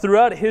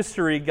Throughout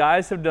history,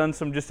 guys have done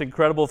some just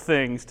incredible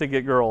things to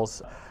get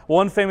girls.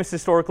 One famous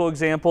historical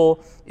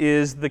example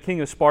is the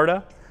King of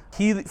Sparta.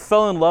 He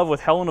fell in love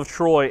with Helen of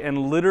Troy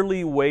and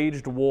literally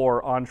waged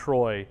war on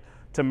Troy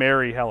to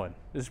marry Helen.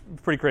 It's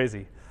pretty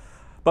crazy.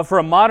 But for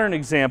a modern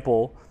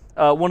example,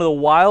 one of the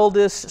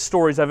wildest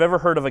stories I've ever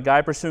heard of a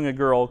guy pursuing a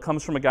girl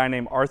comes from a guy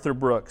named Arthur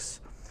Brooks.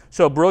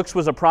 So Brooks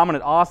was a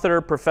prominent author,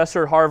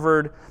 professor at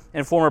Harvard,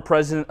 and former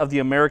president of the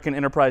American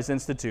Enterprise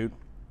Institute.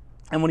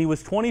 And when he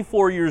was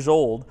 24 years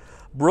old,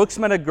 Brooks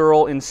met a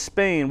girl in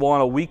Spain while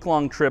on a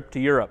week-long trip to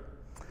Europe.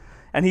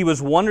 And he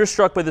was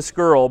wonderstruck by this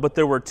girl, but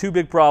there were two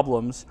big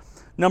problems.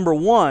 Number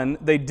one,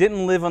 they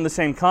didn't live on the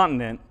same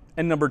continent.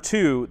 And number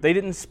two, they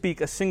didn't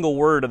speak a single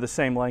word of the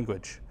same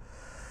language.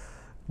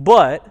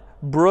 But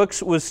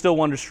Brooks was still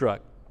wonderstruck.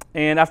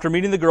 And after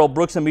meeting the girl,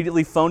 Brooks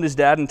immediately phoned his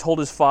dad and told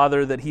his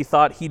father that he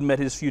thought he'd met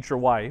his future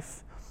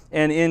wife.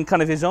 And in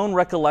kind of his own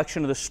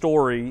recollection of the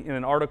story, in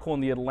an article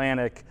in The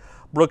Atlantic,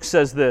 Brooks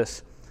says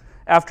this: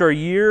 "After a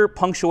year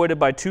punctuated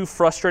by 2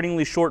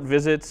 frustratingly short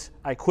visits,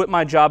 I quit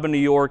my job in New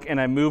York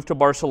and I moved to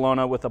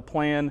Barcelona with a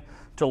plan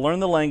to learn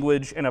the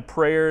language and a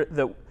prayer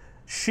that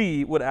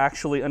she would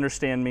actually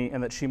understand me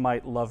and that she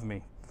might love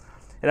me."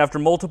 And after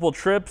multiple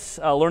trips,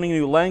 learning a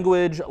new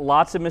language,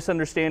 lots of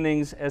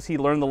misunderstandings as he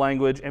learned the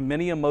language, and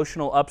many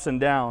emotional ups and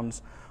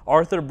downs,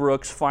 Arthur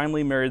Brooks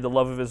finally married the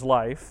love of his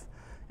life,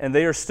 and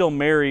they are still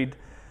married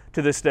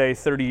to this day,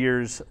 30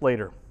 years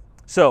later.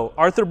 So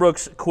Arthur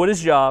Brooks quit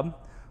his job,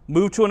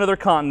 moved to another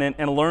continent,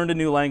 and learned a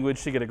new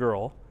language to get a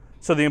girl.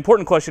 So the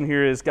important question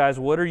here is, guys,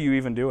 what are you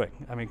even doing?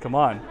 I mean, come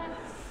on.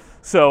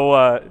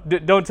 So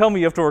don't tell me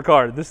you have to work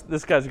hard.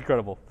 This guy's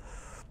incredible.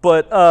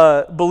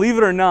 But believe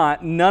it or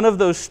not, none of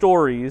those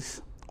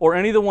stories, or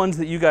any of the ones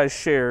that you guys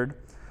shared,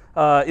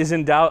 is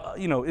in doubt,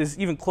 is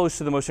even close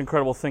to the most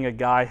incredible thing a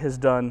guy has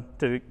done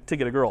to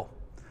get a girl.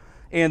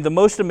 And the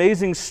most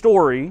amazing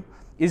story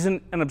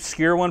isn't an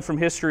obscure one from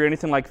history or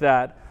anything like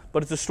that,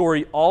 but it's a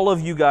story all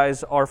of you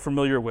guys are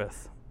familiar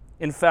with.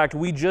 In fact,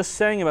 we just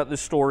sang about this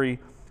story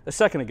a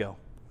second ago.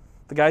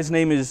 The guy's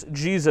name is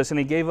Jesus, and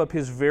he gave up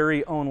his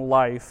very own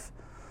life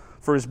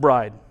for his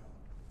bride.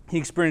 He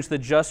experienced the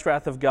just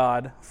wrath of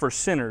God for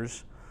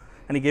sinners,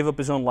 and he gave up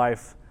his own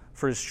life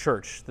for his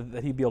church,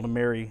 that he'd be able to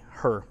marry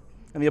her.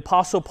 And the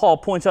Apostle Paul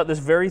points out this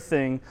very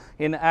thing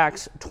in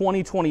Acts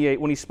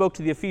 20:28 when he spoke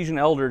to the Ephesian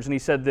elders, and he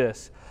said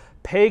this: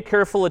 "Pay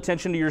careful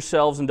attention to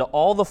yourselves and to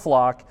all the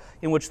flock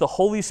in which the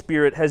Holy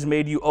Spirit has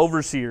made you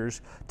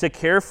overseers to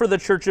care for the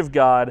church of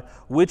God,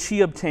 which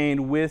he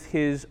obtained with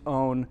his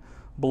own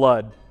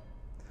blood."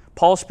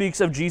 Paul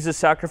speaks of Jesus'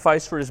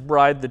 sacrifice for his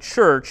bride, the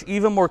church,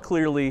 even more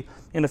clearly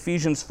in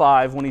Ephesians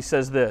 5 when he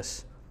says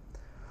this: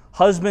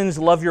 "Husbands,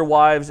 love your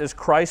wives as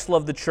Christ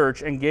loved the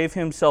church and gave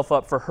himself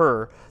up for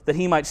her, that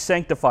he might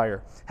sanctify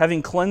her,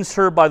 having cleansed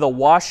her by the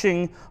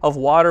washing of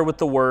water with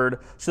the word,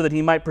 so that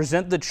he might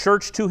present the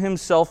church to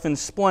himself in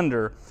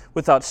splendor,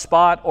 without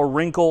spot or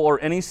wrinkle or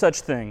any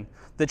such thing,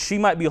 that she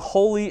might be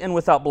holy and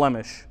without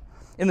blemish.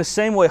 In the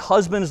same way,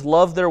 husbands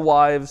love their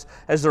wives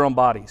as their own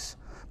bodies.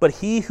 But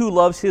he who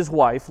loves his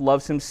wife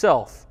loves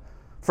himself.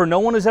 For no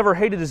one has ever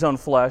hated his own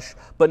flesh,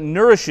 but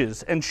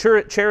nourishes and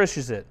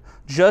cherishes it,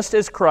 just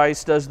as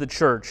Christ does the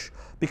church,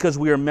 because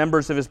we are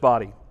members of his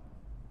body.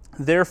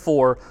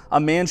 Therefore, a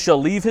man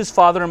shall leave his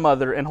father and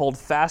mother and hold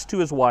fast to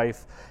his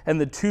wife, and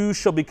the two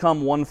shall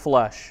become one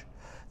flesh.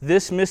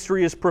 This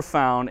mystery is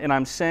profound, and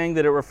I'm saying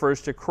that it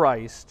refers to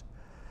Christ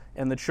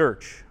and the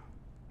church."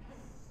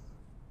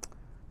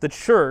 The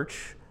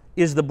church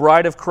is the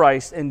bride of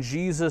Christ, and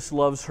Jesus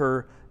loves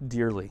her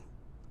dearly.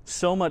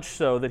 So much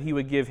so that he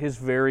would give his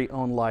very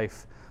own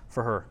life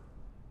for her.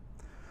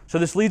 So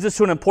this leads us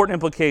to an important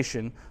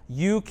implication.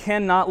 You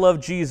cannot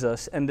love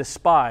Jesus and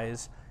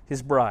despise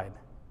his bride.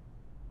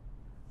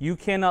 You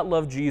cannot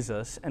love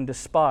Jesus and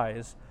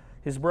despise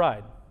his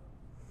bride.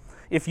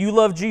 If you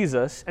love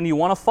Jesus and you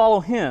want to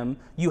follow him,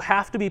 you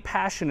have to be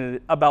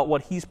passionate about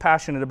what he's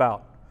passionate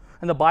about.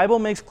 And the Bible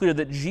makes clear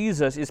that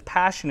Jesus is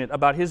passionate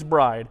about his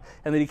bride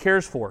and that he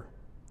cares for her.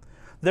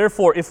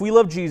 Therefore, if we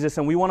love Jesus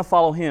and we want to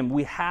follow him,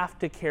 we have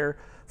to care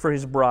for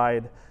his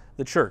bride,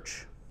 the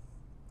church.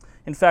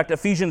 In fact,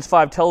 Ephesians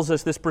 5 tells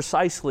us this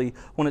precisely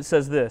when it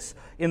says this: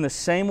 "In the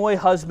same way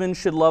husbands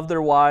should love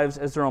their wives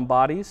as their own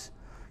bodies.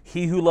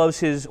 He who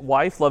loves his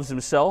wife loves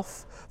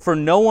himself. For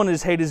no one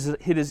has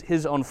hated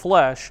his own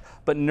flesh,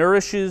 but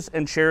nourishes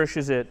and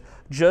cherishes it,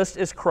 just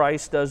as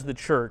Christ does the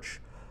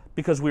church,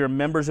 because we are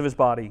members of his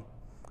body.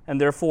 And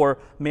therefore,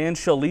 man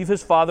shall leave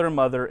his father and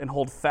mother and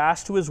hold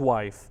fast to his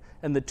wife,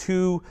 and the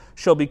two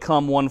shall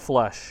become one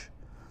flesh.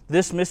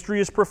 This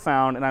mystery is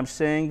profound, and I'm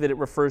saying that it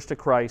refers to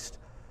Christ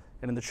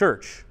and in the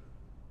church."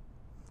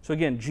 So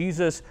again,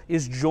 Jesus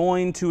is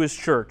joined to his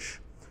church.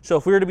 So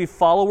if we are to be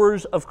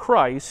followers of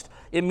Christ,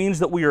 it means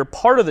that we are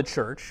part of the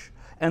church,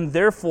 and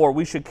therefore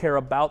we should care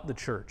about the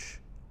church.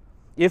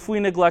 If we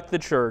neglect the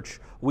church,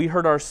 we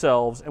hurt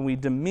ourselves and we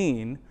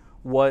demean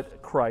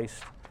what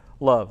Christ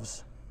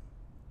loves.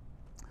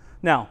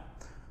 Now,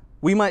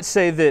 we might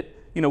say that,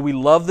 we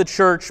love the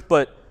church,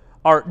 but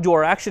do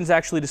our actions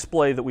actually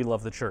display that we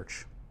love the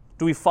church?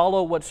 Do we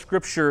follow what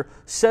Scripture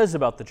says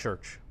about the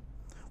church?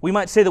 We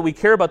might say that we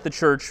care about the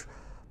church,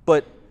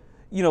 but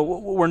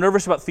we're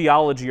nervous about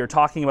theology or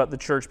talking about the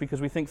church because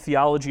we think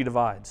theology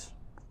divides.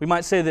 We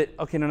might say that,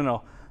 okay,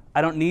 no,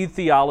 I don't need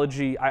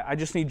theology. I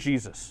just need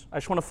Jesus. I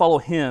just want to follow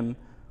him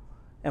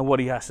and what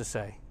he has to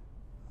say.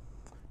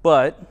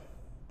 But,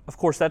 of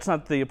course, that's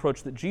not the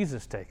approach that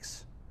Jesus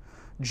takes.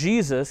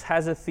 Jesus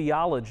has a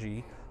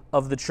theology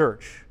of the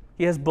church.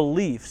 He has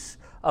beliefs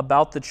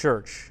about the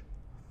church.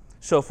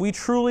 So if we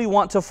truly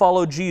want to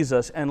follow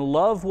Jesus and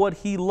love what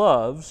he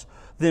loves,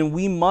 then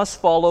we must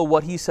follow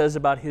what he says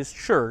about his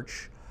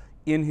church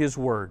in his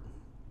word.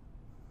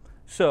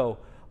 So,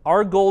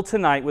 our goal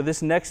tonight with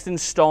this next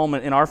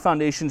installment in our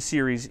Foundation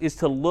series is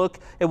to look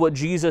at what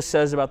Jesus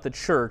says about the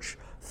church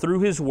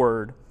through his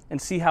word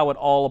and see how it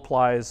all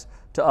applies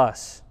to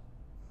us.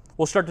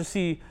 We'll start to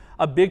see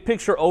a big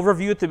picture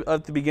overview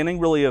at the beginning,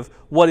 really, of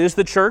what is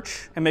the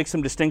church and make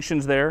some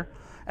distinctions there.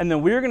 And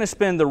then we're going to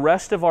spend the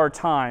rest of our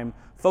time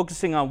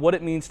focusing on what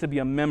it means to be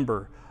a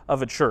member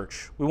of a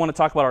church. We want to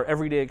talk about our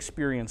everyday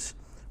experience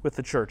with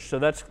the church. So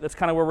that's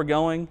kind of where we're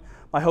going.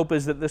 My hope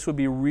is that this would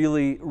be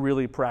really,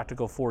 really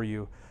practical for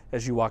you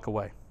as you walk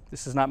away.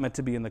 This is not meant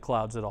to be in the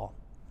clouds at all.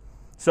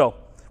 So,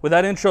 with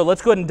that intro,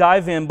 let's go ahead and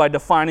dive in by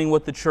defining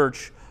what the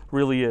church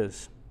really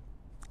is.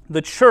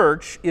 The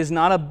church is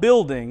not a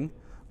building,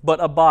 but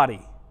a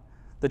body.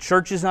 The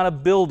church is not a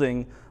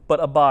building, but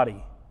a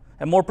body.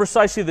 And more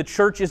precisely, the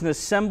church is an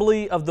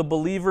assembly of the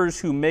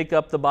believers who make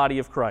up the body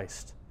of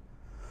Christ.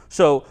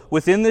 So,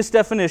 within this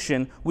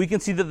definition, we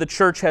can see that the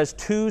church has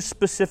two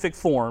specific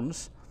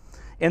forms,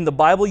 and the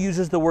Bible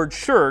uses the word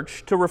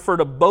church to refer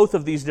to both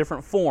of these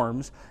different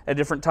forms at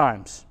different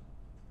times.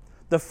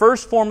 The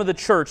first form of the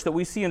church that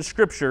we see in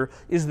Scripture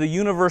is the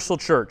universal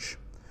church.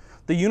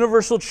 The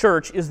universal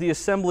church is the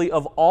assembly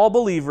of all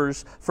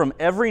believers from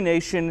every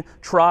nation,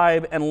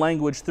 tribe, and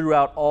language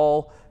throughout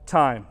all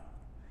time.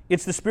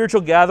 It's the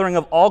spiritual gathering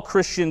of all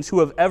Christians who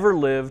have ever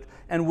lived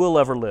and will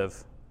ever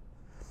live.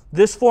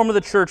 This form of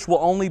the church will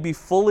only be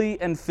fully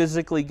and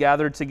physically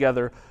gathered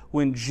together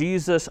when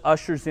Jesus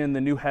ushers in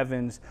the new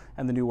heavens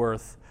and the new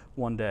earth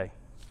one day.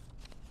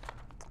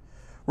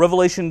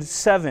 Revelation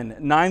 7,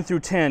 9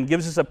 through 10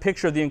 gives us a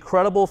picture of the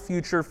incredible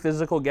future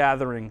physical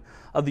gathering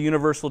of the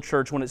universal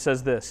church when it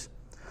says this: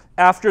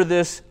 "After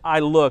this I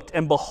looked,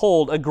 and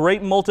behold, a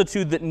great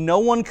multitude that no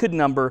one could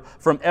number,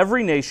 from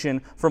every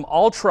nation, from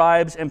all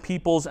tribes and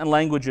peoples and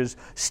languages,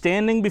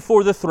 standing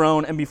before the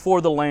throne and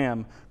before the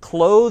Lamb,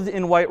 clothed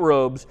in white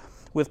robes,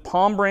 with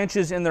palm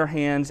branches in their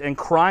hands, and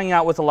crying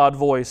out with a loud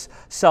voice,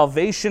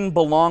 'Salvation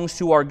belongs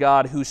to our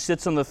God who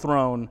sits on the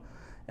throne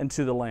and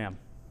to the Lamb.'"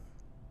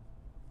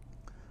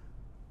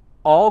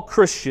 All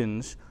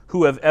Christians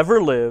who have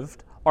ever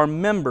lived are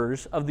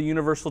members of the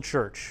universal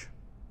church.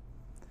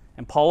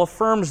 And Paul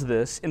affirms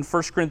this in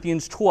 1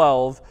 Corinthians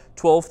 12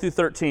 through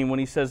 13, when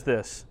he says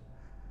this: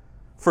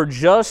 "For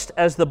just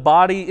as the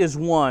body is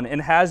one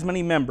and has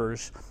many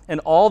members,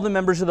 and all the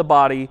members of the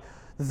body,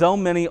 though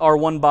many, are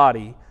one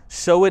body,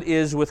 so it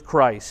is with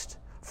Christ.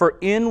 For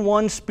in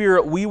one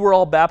Spirit we were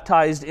all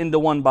baptized into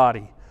one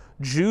body,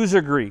 Jews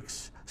or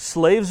Greeks,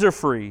 slaves or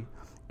free,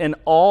 and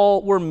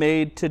all were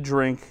made to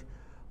drink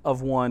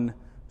of one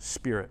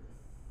Spirit."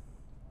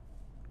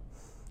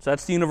 So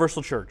that's the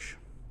universal church.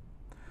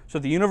 So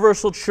the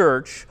universal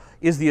church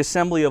is the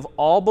assembly of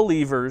all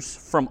believers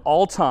from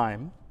all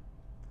time.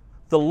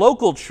 The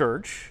local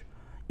church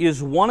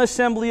is one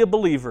assembly of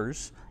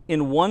believers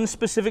in one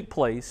specific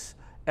place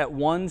at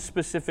one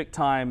specific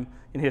time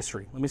in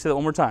history. Let me say that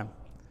one more time.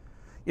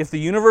 If the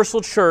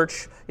universal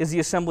church is the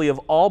assembly of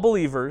all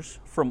believers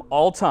from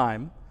all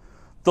time,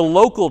 the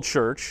local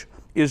church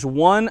is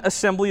one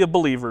assembly of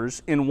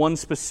believers in one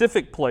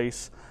specific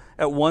place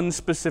at one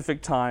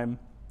specific time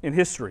in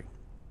history.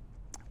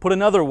 Put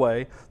another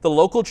way, the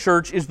local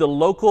church is the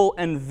local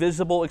and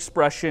visible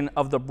expression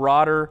of the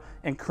broader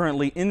and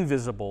currently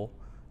invisible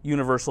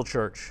universal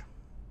church.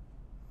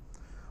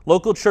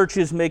 Local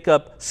churches make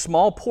up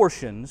small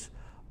portions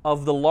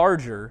of the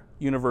larger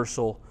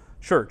universal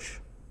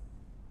church.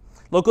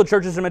 Local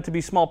churches are meant to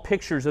be small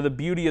pictures of the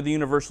beauty of the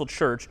universal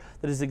church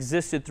that has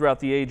existed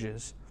throughout the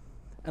ages.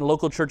 And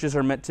local churches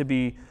are meant to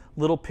be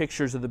little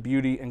pictures of the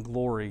beauty and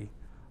glory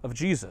of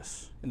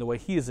Jesus in the way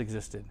he has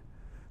existed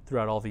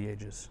throughout all the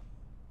ages.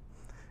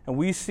 And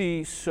we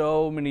see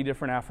so many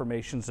different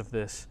affirmations of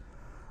this,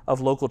 of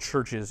local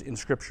churches in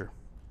Scripture.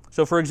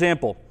 So, for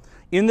example,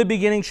 in the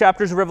beginning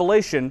chapters of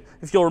Revelation,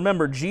 if you'll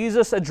remember,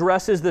 Jesus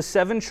addresses the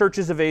 7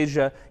 churches of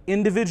Asia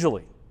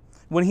individually.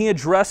 When he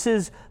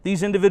addresses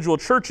these individual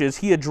churches,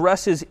 he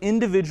addresses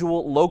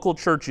individual local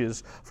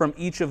churches from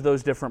each of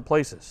those different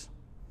places.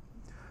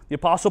 The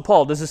Apostle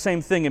Paul does the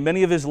same thing in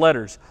many of his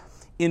letters.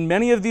 In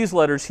many of these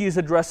letters, he is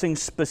addressing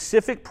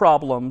specific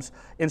problems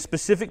and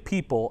specific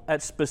people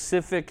at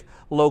specific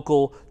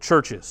local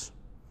churches.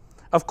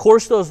 Of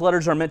course, those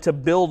letters are meant to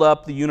build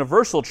up the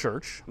universal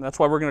church, and that's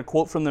why we're going to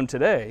quote from them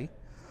today,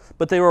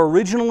 but they were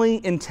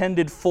originally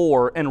intended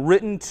for and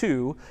written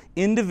to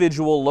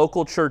individual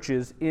local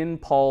churches in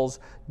Paul's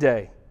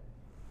day.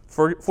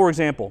 For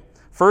example,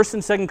 1st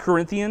and 2nd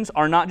Corinthians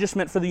are not just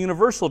meant for the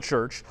universal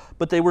church,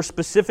 but they were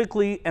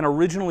specifically and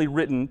originally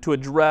written to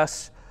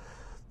address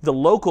the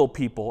local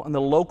people and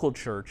the local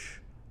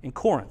church in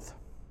Corinth.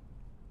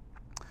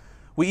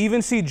 We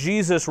even see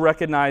Jesus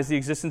recognize the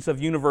existence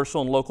of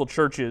universal and local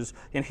churches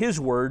in his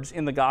words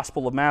in the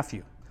Gospel of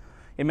Matthew.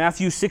 In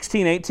Matthew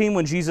 16:18,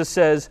 when Jesus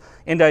says,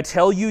 "And I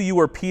tell you, you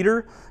are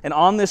Peter, and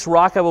on this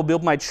rock I will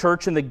build my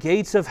church, and the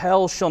gates of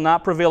hell shall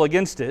not prevail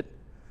against it,"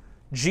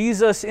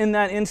 Jesus in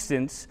that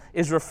instance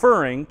is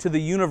referring to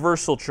the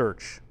universal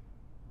church.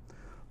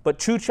 But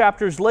 2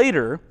 chapters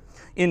later,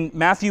 in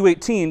Matthew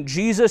 18,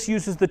 Jesus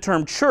uses the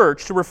term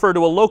church to refer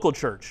to a local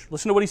church.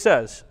 Listen to what he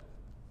says.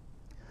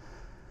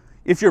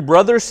 "If your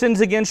brother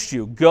sins against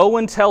you, go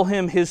and tell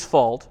him his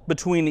fault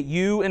between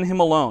you and him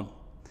alone.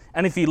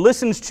 And if he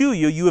listens to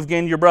you, you have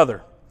gained your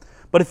brother.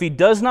 But if he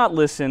does not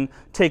listen,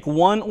 take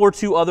 1 or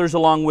 2 others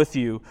along with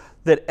you,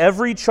 that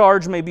every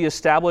charge may be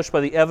established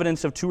by the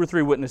evidence of 2 or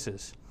 3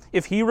 witnesses.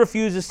 If he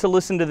refuses to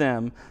listen to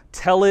them,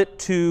 tell it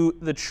to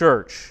the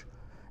church.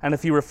 And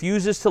if he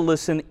refuses to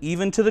listen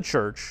even to the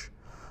church,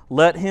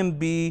 let him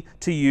be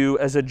to you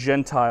as a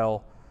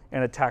Gentile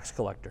and a tax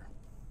collector."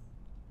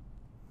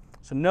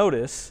 So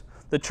notice,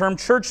 the term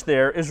church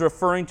there is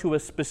referring to a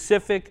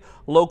specific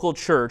local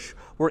church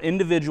where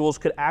individuals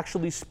could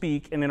actually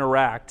speak and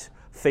interact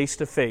face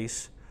to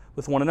face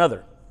with one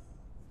another.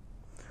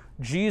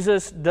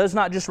 Jesus does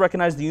not just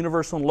recognize the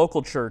universal and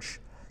local church,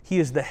 he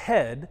is the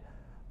head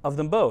of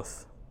them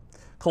both.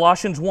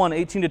 Colossians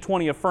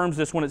 1:18-20 affirms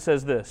this when it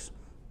says this: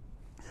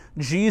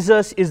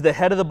 "Jesus is the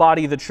head of the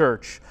body of the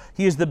church.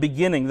 He is the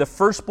beginning, the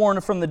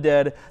firstborn from the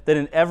dead, that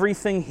in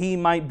everything he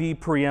might be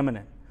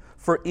preeminent.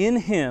 For in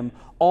him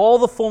all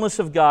the fullness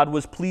of God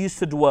was pleased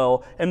to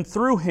dwell, and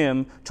through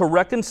him to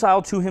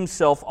reconcile to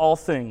himself all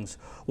things,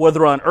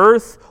 whether on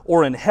earth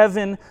or in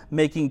heaven,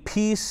 making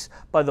peace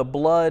by the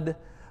blood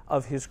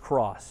of his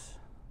cross."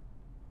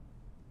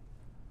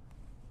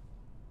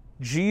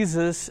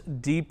 Jesus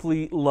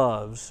deeply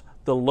loves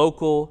the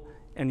local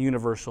and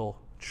universal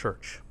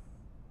church.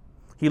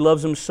 He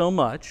loves them so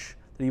much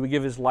that he would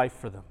give his life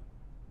for them.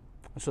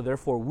 And so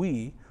therefore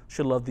we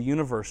should love the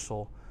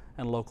universal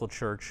and local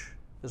church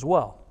as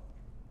well.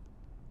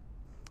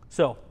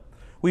 So,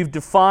 we've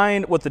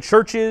defined what the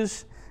church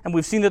is, and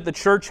we've seen that the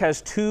church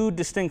has 2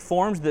 distinct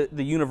forms, the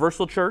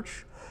universal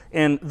church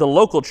and the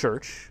local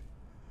church.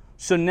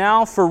 So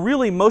now, for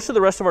really most of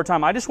the rest of our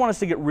time, I just want us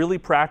to get really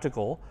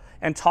practical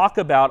and talk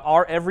about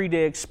our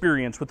everyday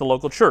experience with the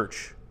local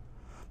church.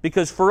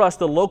 Because for us,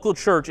 the local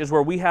church is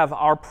where we have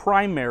our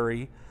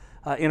primary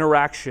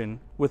interaction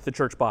with the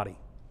church body.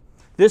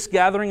 This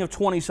gathering of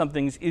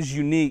 20-somethings is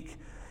unique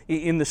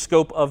in the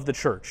scope of the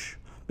church,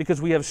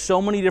 because we have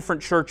so many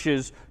different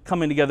churches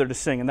coming together to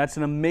sing. And that's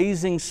an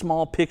amazing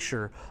small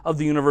picture of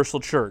the universal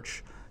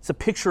church. It's a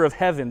picture of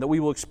heaven that we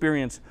will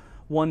experience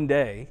one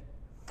day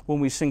when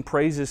we sing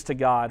praises to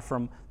God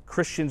from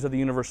Christians of the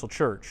universal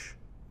church.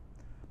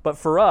 But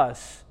for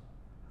us,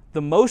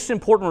 the most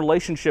important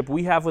relationship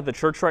we have with the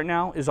church right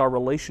now is our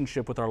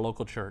relationship with our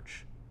local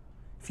church.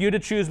 If you had to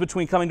choose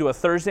between coming to a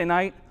Thursday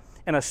night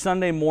and a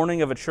Sunday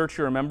morning of a church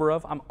you're a member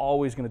of, I'm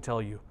always going to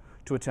tell you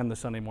to attend the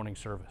Sunday morning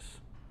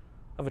service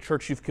of a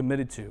church you've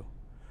committed to,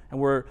 and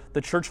where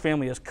the church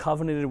family has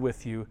covenanted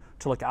with you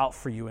to look out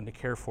for you and to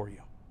care for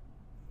you.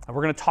 And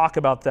we're going to talk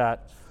about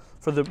that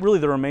for the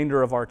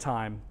remainder of our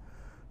time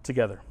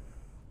together.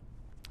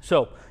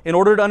 So, in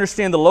order to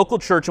understand the local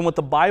church and what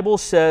the Bible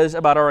says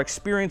about our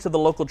experience of the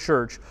local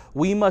church,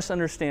 we must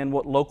understand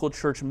what local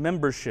church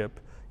membership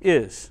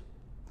is.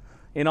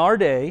 In our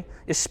day,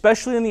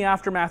 especially in the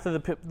aftermath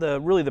of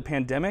the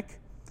pandemic,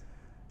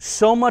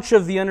 so much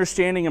of the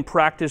understanding and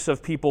practice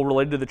of people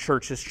related to the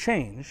church has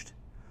changed.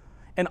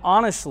 And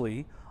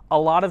honestly, a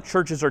lot of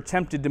churches are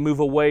tempted to move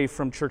away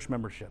from church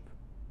membership.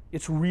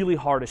 It's really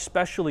hard,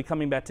 especially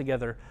coming back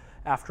together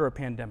after a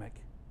pandemic.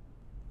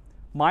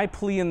 My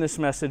plea in this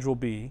message will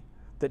be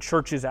that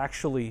churches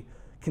actually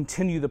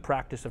continue the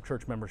practice of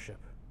church membership.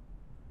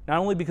 Not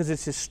only because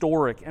it's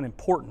historic and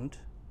important,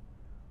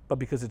 but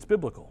because it's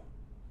biblical.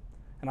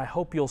 And I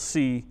hope you'll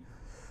see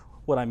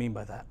what I mean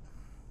by that.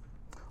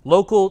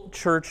 Local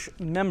church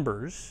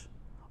members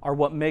are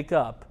what make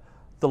up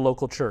the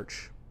local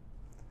church.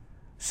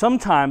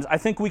 Sometimes I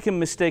think we can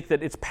mistake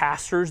that it's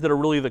pastors that are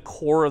really the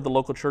core of the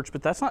local church,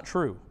 but that's not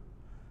true.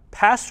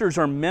 Pastors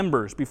are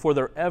members before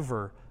they're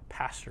ever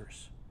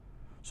pastors.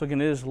 So again,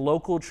 it is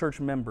local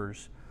church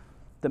members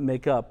that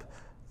make up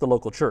the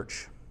local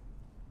church.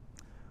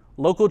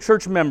 Local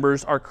church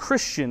members are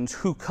Christians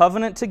who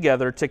covenant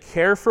together to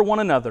care for one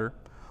another,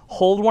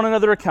 hold one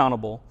another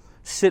accountable,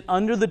 sit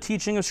under the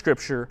teaching of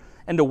Scripture,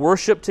 and to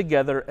worship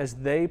together as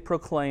they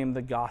proclaim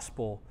the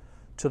gospel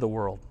to the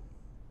world.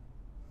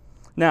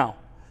 Now,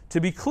 to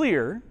be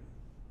clear,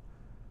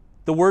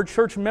 the word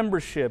church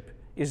membership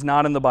is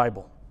not in the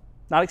Bible,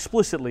 not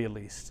explicitly at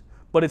least,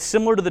 but it's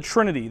similar to the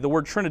Trinity, the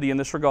word Trinity in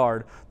this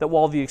regard, that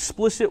while the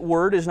explicit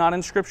word is not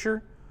in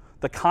Scripture,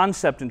 the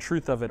concept and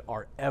truth of it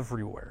are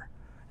everywhere.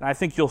 And I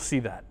think you'll see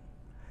that.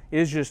 It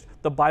is just,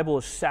 the Bible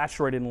is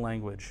saturated in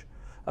language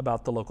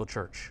about the local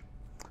church.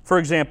 For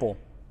example,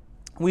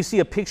 we see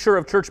a picture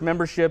of church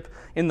membership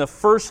in the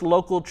first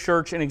local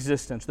church in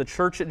existence, the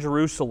church at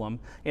Jerusalem,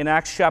 in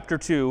Acts chapter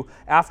 2,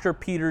 after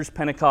Peter's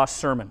Pentecost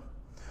sermon.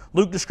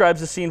 Luke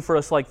describes the scene for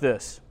us like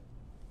this.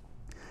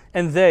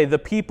 And they, the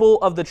people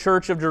of the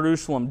church of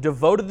Jerusalem,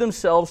 devoted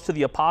themselves to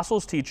the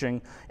apostles'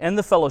 teaching and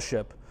the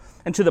fellowship,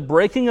 and to the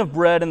breaking of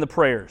bread and the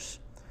prayers.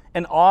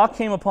 And awe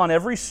came upon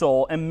every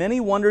soul, and many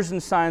wonders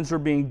and signs were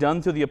being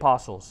done through the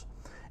apostles.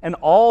 And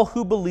all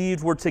who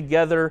believed were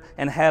together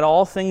and had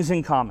all things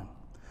in common.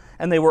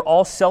 And they were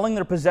all selling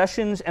their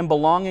possessions and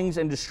belongings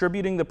and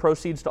distributing the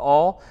proceeds to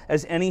all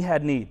as any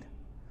had need.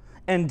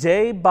 And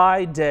day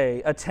by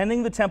day,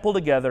 attending the temple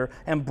together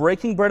and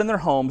breaking bread in their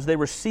homes, they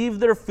received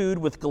their food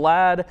with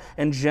glad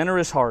and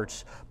generous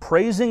hearts,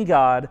 praising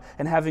God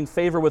and having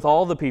favor with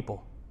all the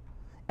people.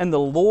 And the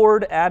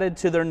Lord added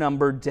to their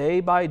number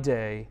day by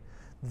day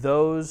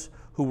those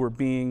who were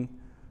being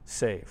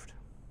saved.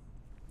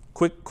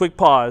 Quick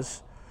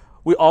pause.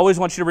 We always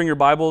want you to bring your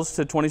Bibles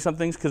to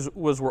 20-somethings because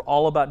we're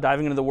all about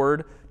diving into the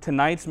Word.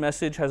 Tonight's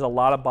message has a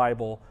lot of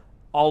Bible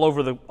all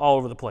over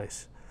the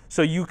place.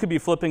 So you could be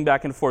flipping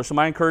back and forth. So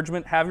my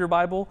encouragement, have your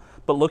Bible,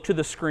 but look to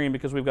the screen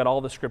because we've got all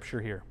the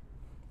Scripture here.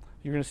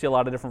 You're going to see a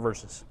lot of different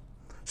verses.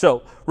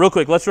 So real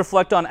quick, let's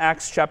reflect on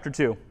Acts chapter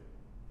 2.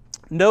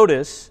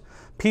 Notice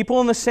people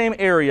in the same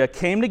area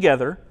came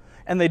together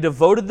and they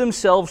devoted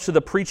themselves to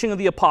the preaching of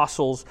the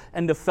apostles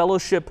and to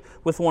fellowship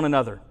with one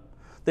another.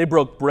 They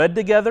broke bread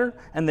together,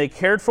 and they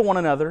cared for one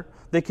another.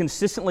 They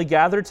consistently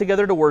gathered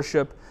together to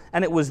worship,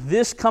 and it was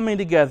this coming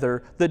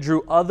together that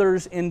drew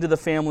others into the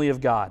family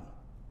of God.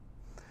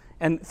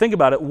 And think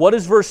about it. What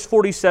does verse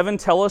 47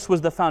 tell us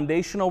was the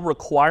foundational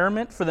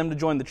requirement for them to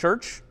join the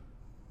church?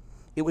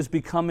 It was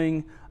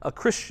becoming a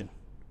Christian.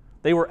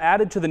 They were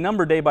added to the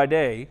number day by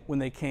day when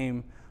they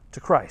came to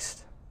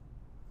Christ.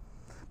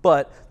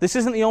 But this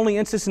isn't the only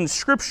instance in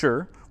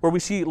Scripture where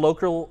we see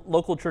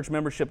local church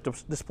membership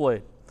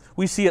displayed.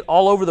 We see it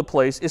all over the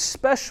place,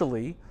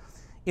 especially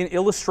in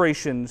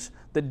illustrations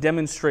that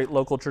demonstrate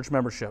local church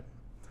membership.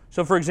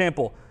 So for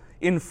example,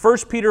 in 1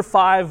 Peter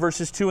 5,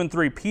 verses 2 and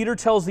 3, Peter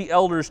tells the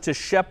elders to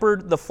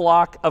shepherd the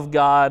flock of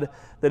God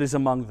that is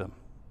among them.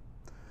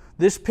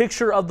 This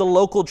picture of the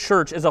local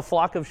church as a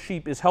flock of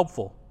sheep is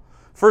helpful.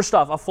 First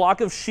off, a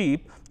flock of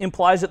sheep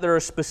implies that there are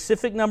a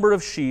specific number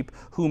of sheep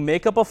who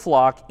make up a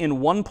flock in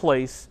one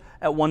place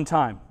at one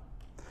time.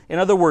 In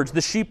other words,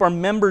 the sheep are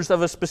members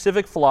of a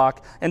specific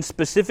flock, and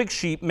specific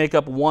sheep make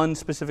up one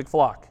specific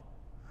flock.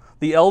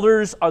 The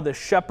elders are the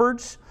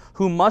shepherds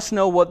who must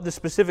know what the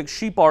specific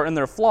sheep are in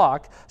their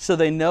flock so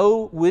they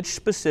know which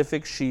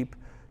specific sheep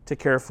to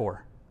care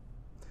for.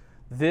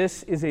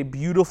 This is a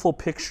beautiful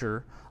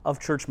picture of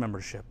church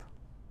membership.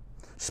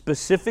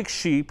 Specific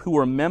sheep who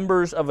are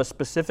members of a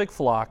specific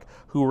flock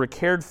who were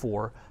cared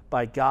for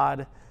by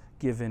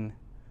God-given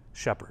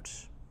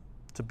shepherds.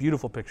 It's a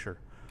beautiful picture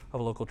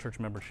of local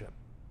church membership.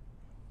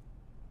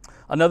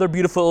 Another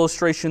beautiful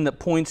illustration that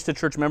points to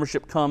church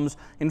membership comes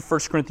in 1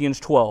 Corinthians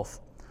 12.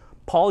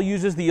 Paul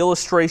uses the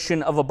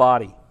illustration of a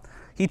body.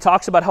 He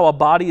talks about how a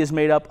body is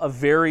made up of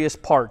various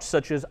parts,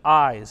 such as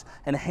eyes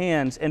and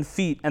hands and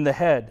feet and the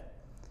head.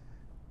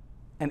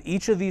 And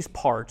each of these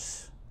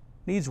parts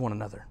needs one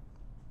another.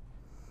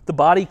 The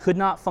body could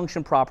not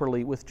function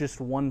properly with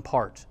just one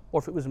part,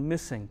 or if it was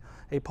missing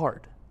a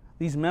part.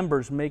 These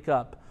members make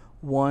up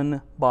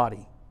one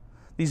body.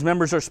 These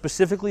members are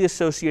specifically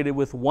associated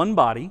with one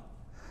body,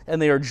 and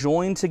they are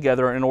joined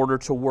together in order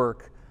to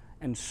work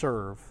and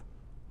serve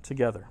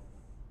together.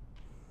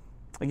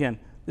 Again,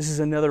 this is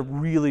another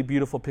really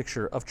beautiful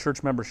picture of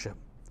church membership.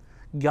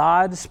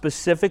 God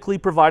specifically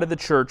provided the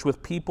church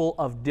with people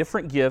of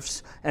different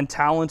gifts and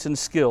talents and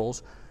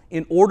skills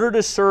in order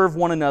to serve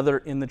one another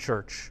in the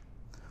church.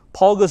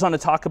 Paul goes on to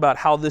talk about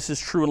how this is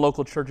true in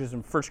local churches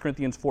in 1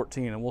 Corinthians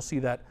 14, and we'll see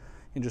that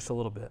in just a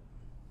little bit.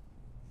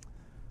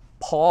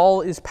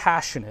 Paul is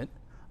passionate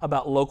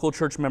about local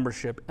church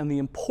membership and the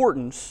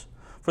importance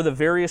for the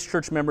various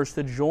church members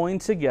to join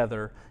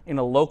together in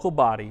a local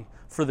body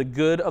for the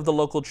good of the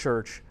local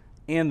church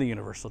and the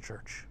universal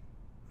church.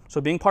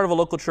 So being part of a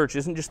local church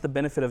isn't just the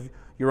benefit of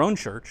your own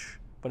church,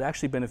 but it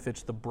actually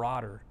benefits the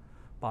broader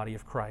body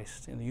of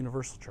Christ in the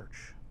universal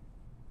church.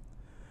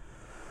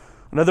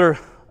 Another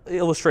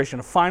illustration,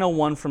 a final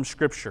one from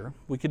Scripture,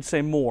 we could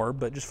say more,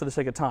 but just for the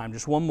sake of time,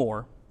 just one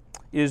more,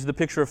 is the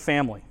picture of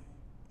family.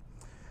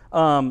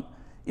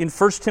 In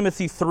 1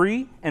 Timothy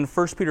 3 and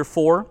 1 Peter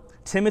 4,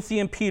 Timothy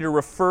and Peter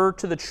refer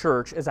to the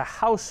church as a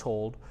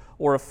household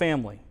or a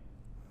family.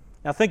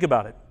 Now think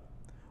about it.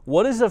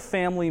 What is a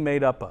family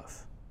made up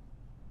of?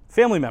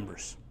 Family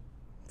members.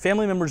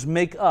 Family members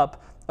make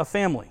up a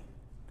family.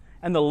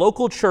 And the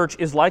local church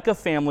is like a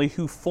family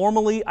who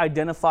formally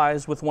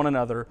identifies with one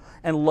another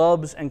and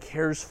loves and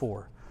cares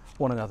for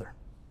one another.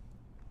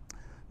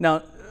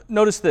 Now,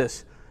 notice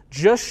this.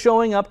 Just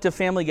showing up to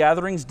family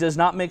gatherings does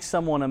not make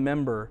someone a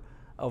member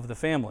of the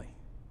family.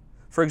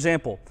 For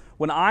example,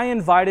 when I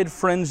invited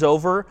friends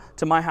over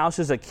to my house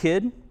as a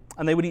kid,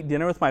 and they would eat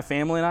dinner with my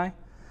family and I,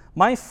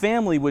 My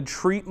family would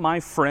treat my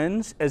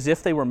friends as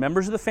if they were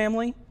members of the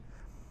family,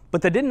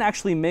 but that didn't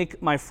actually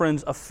make my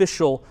friends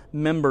official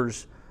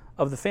members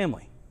of the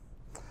family.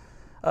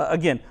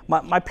 Again,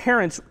 my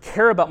parents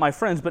care about my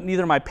friends, but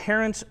neither my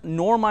parents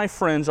nor my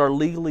friends are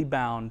legally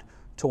bound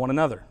to one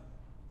another.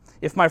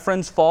 If my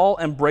friends fall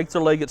and break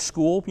their leg at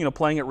school,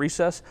 playing at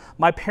recess,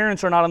 my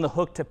parents are not on the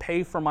hook to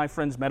pay for my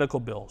friends' medical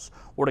bills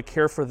or to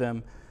care for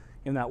them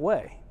in that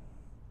way.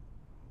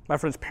 My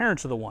friends'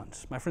 parents are the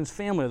ones, my friends'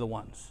 family are the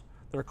ones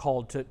that are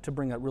called to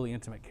bring that really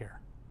intimate care.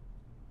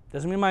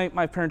 Doesn't mean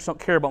my parents don't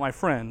care about my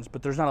friends,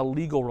 but there's not a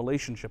legal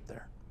relationship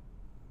there.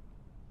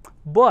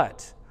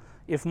 But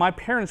if my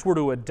parents were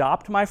to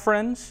adopt my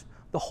friends,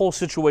 the whole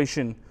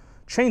situation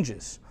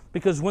changes.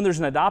 Because when there's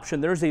an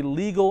adoption, there's a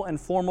legal and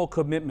formal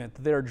commitment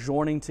that they are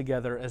joining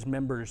together as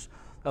members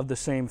of the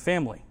same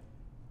family.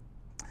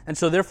 And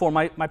so therefore,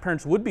 my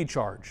parents would be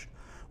charged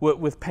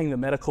with paying the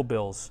medical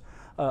bills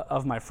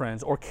of my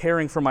friends or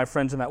caring for my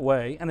friends in that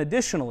way. And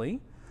additionally,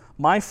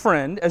 my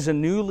friend, as a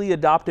newly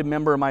adopted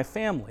member of my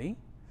family,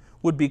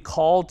 would be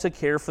called to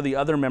care for the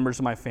other members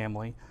of my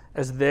family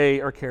as they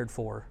are cared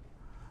for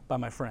by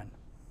my friend.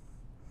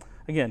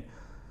 Again,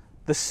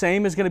 the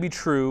same is going to be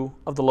true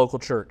of the local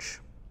church.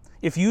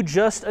 If you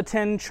just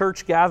attend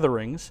church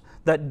gatherings,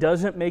 that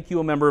doesn't make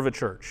you a member of a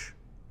church.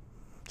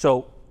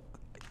 So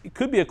it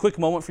could be a quick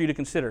moment for you to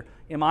consider,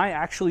 am I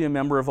actually a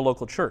member of a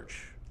local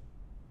church?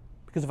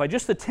 Because if I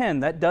just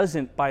attend, that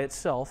doesn't by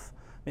itself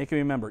make me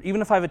a member.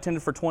 Even if I've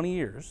attended for 20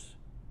 years,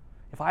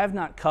 if I have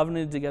not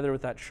covenanted together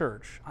with that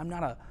church, I'm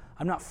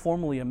not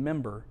formally a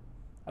member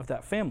of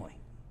that family.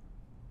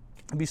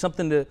 It'd be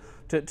something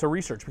to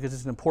research because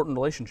it's an important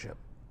relationship.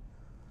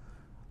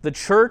 The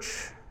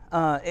church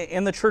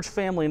and the church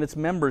family and its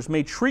members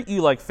may treat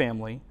you like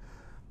family,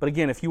 but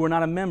again, if you are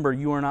not a member,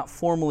 you are not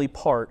formally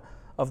part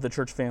of the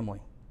church family.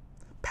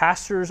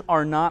 Pastors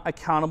are not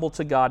accountable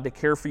to God to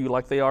care for you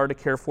like they are to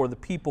care for the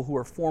people who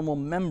are formal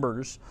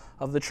members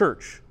of the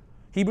church.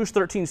 Hebrews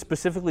 13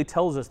 specifically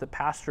tells us that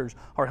pastors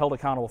are held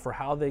accountable for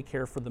how they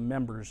care for the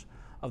members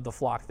of the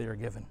flock they are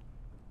given.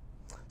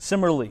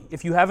 Similarly,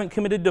 if you haven't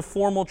committed to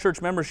formal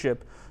church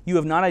membership, you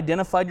have not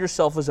identified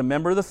yourself as a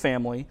member of the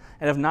family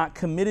and have not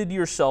committed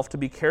yourself to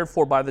be cared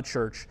for by the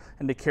church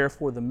and to care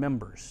for the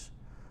members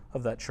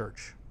of that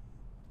church.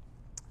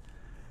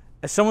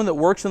 As someone that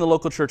works in the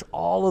local church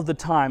all of the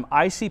time,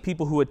 I see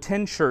people who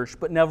attend church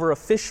but never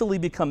officially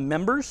become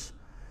members,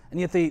 and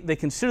yet they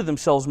consider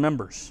themselves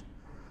members.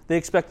 They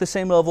expect the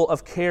same level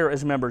of care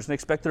as members and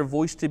expect their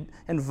voice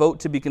and vote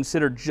to be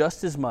considered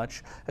just as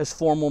much as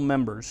formal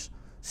members,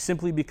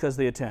 simply because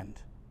they attend.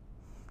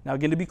 Now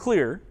again, to be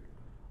clear,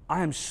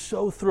 I am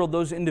so thrilled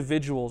those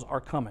individuals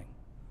are coming.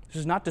 This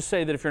is not to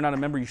say that if you're not a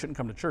member, you shouldn't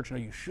come to church. No,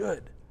 you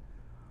should.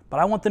 But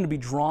I want them to be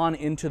drawn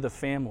into the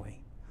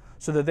family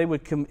so that they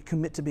would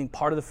commit to being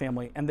part of the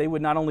family, and they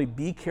would not only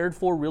be cared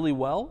for really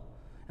well,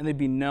 and they'd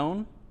be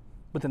known,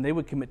 but then they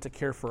would commit to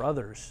care for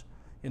others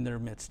in their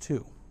midst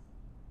too.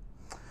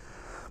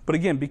 But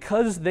again,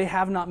 because they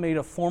have not made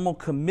a formal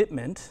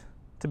commitment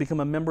to become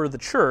a member of the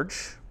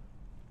church,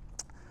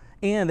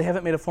 and they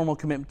haven't made a formal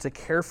commitment to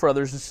care for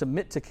others and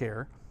submit to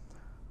care,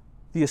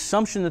 the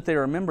assumption that they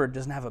are a member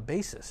doesn't have a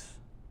basis.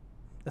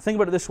 Now think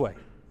about it this way.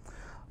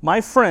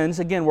 My friends,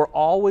 again, were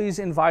always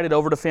invited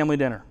over to family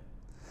dinner,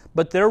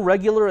 but their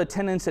regular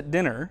attendance at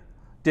dinner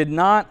did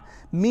not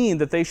mean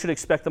that they should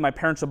expect that my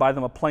parents would buy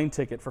them a plane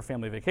ticket for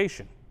family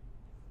vacation.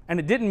 And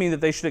it didn't mean that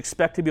they should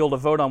expect to be able to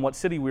vote on what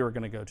city we were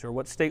going to go to or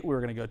what state we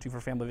were going to go to for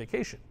family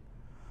vacation.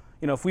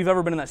 If we've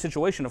ever been in that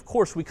situation, of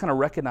course, we kind of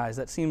recognize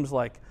that seems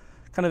like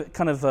kind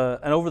of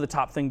an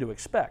over-the-top thing to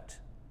expect.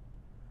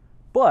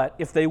 But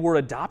if they were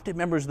adopted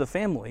members of the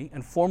family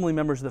and formally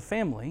members of the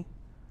family,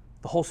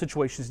 the whole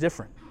situation is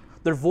different.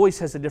 Their voice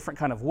has a different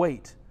kind of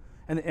weight.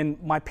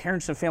 And my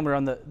parents and family are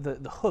on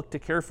the hook to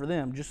care for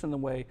them just in the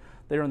way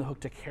they're on the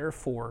hook to care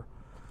for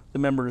the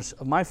members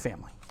of my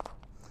family.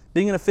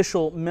 Being an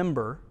official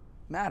member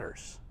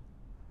matters.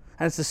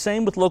 And it's the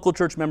same with local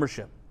church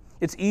membership.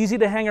 It's easy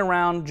to hang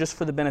around just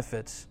for the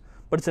benefits,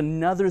 but it's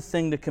another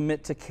thing to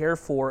commit to care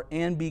for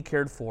and be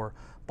cared for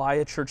by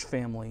a church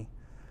family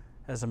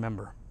as a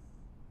member.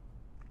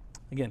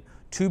 Again,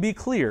 to be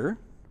clear,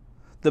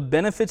 the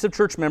benefits of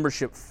church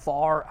membership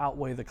far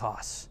outweigh the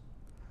costs.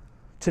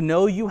 To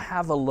know you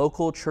have a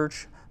local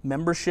church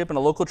membership and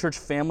a local church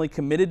family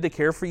committed to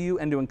care for you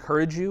and to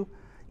encourage you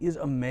is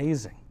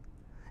amazing.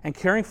 And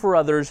caring for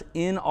others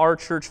in our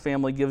church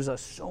family gives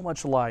us so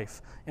much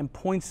life and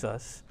points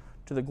us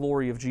to the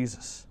glory of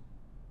Jesus.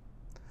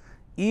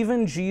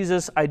 Even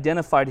Jesus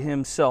identified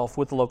himself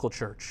with the local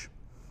church.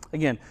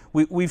 Again,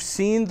 we've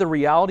seen the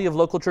reality of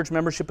local church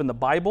membership in the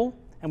Bible,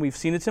 and we've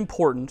seen its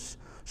importance.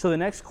 So the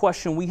next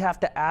question we have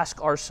to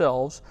ask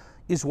ourselves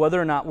is whether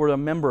or not we're a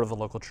member of the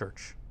local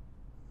church.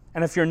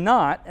 And if you're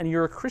not, and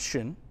you're a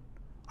Christian,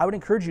 I would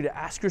encourage you to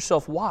ask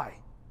yourself why.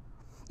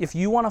 If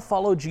you want to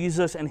follow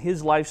Jesus and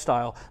his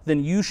lifestyle,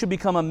 then you should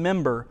become a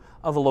member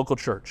of a local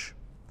church.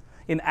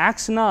 In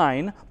Acts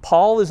 9,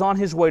 Paul is on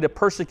his way to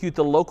persecute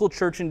the local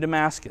church in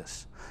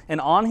Damascus. And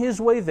on his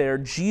way there,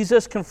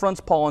 Jesus confronts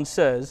Paul and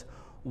says,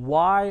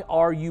 "Why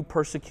are you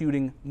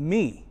persecuting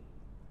me?"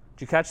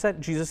 Did you catch that?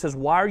 Jesus says,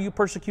 "Why are you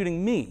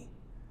persecuting me?"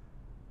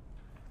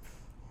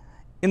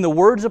 In the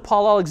words of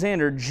Paul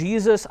Alexander,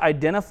 Jesus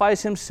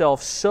identifies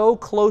himself so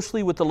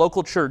closely with the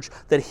local church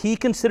that he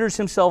considers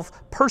himself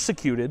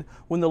persecuted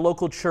when the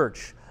local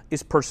church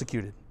is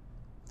persecuted.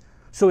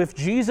 So if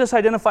Jesus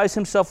identifies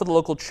himself with the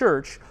local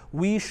church,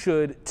 we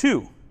should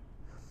too.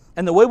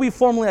 And the way we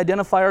formally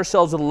identify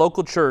ourselves with a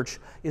local church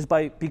is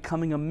by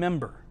becoming a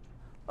member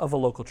of a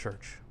local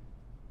church.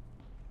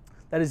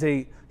 That is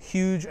a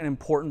huge and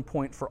important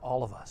point for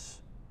all of us.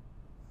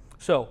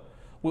 So,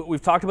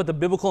 we've talked about the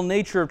biblical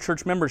nature of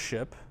church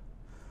membership.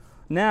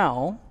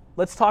 Now,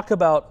 let's talk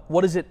about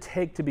what does it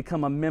take to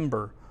become a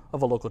member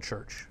of a local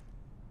church.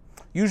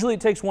 Usually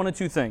it takes one of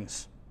two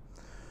things.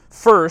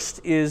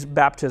 First is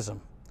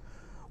baptism.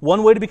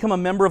 One way to become a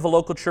member of a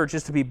local church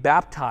is to be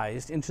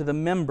baptized into the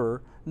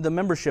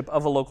membership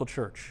of a local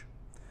church.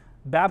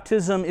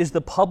 Baptism is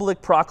the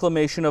public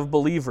proclamation of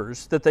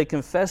believers that they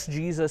confess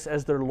Jesus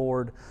as their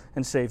Lord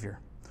and Savior.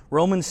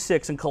 Romans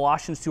 6 and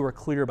Colossians 2 are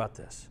clear about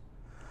this.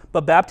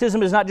 But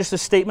baptism is not just a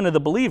statement of the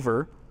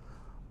believer,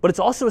 but it's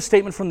also a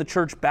statement from the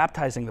church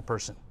baptizing the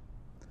person.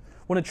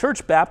 When a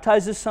church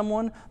baptizes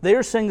someone, they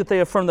are saying that they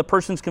affirm the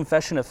person's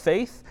confession of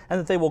faith and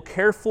that they will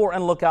care for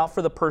and look out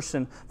for the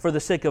person for the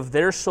sake of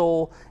their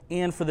soul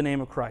and for the name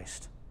of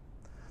Christ.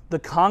 The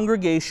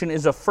congregation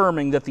is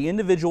affirming that the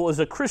individual is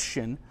a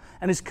Christian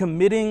and is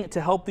committing to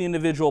help the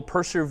individual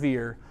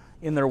persevere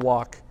in their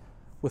walk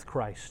with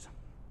Christ.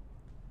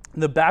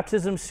 The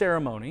baptism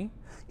ceremony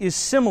is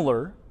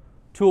similar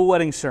to a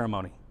wedding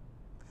ceremony.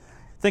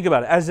 Think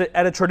about it.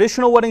 At a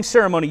traditional wedding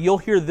ceremony, you'll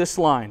hear this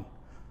line: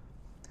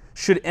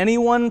 Should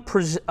anyone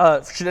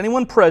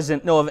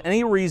present know of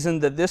any reason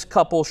that this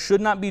couple should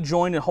not be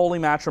joined in holy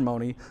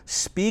matrimony,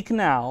 speak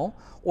now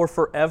or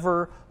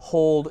forever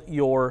hold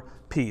your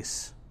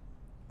peace.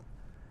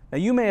 Now,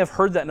 you may have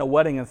heard that in a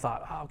wedding and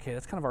thought, oh, okay,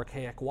 that's kind of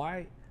archaic.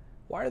 Why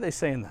are they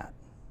saying that?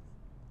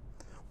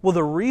 Well,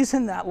 the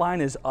reason that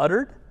line is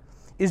uttered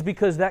is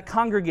because that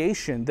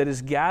congregation that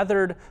is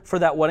gathered for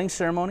that wedding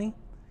ceremony,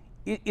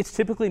 it's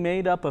typically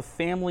made up of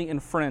family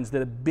and friends that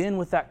have been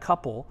with that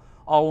couple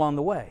all along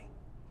the way.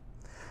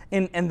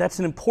 And that's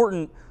an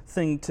important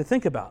thing to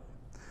think about,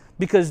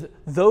 because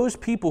those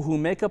people who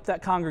make up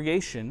that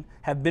congregation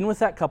have been with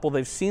that couple,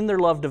 they've seen their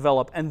love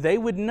develop, and they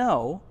would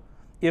know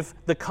if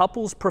the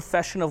couple's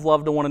profession of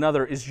love to one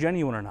another is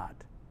genuine or not.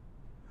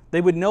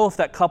 They would know if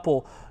that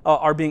couple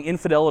are being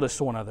infidelitous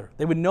to one another.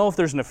 They would know if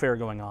there's an affair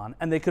going on,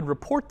 and they could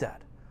report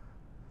that.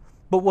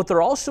 But what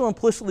they're also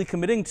implicitly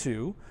committing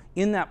to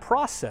in that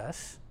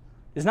process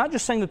is not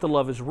just saying that the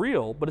love is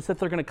real, but it's that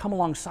they're going to come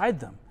alongside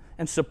them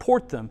and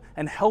support them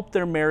and help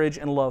their marriage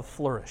and love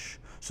flourish,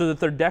 so that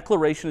their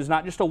declaration is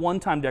not just a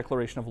one-time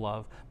declaration of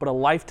love, but a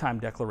lifetime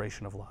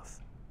declaration of love.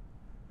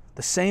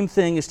 The same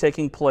thing is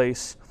taking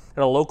place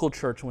at a local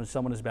church when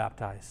someone is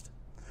baptized.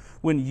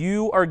 When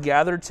you are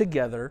gathered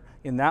together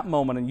in that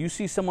moment and you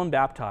see someone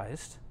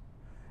baptized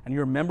and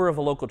you're a member of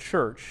a local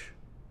church,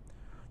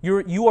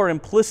 you are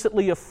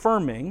implicitly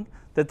affirming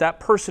that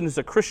that person is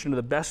a Christian to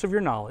the best of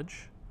your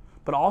knowledge,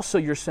 but also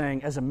you're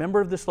saying, as a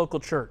member of this local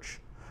church,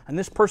 and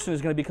this person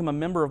is going to become a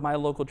member of my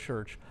local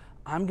church,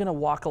 I'm going to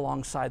walk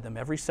alongside them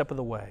every step of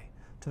the way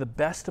to the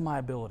best of my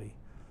ability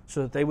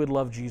so that they would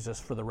love Jesus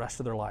for the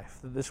rest of their life.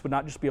 That this would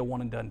not just be a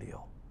one and done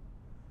deal.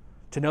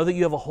 To know that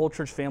you have a whole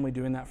church family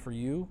doing that for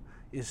you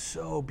is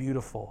so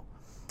beautiful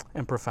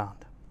and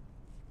profound.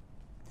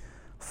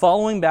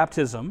 Following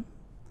baptism,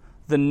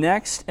 the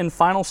next and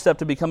final step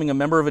to becoming a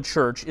member of a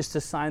church is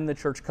to sign the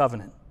church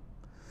covenant.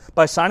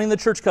 By signing the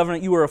church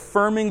covenant, you are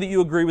affirming that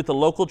you agree with the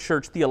local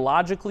church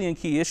theologically in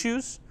key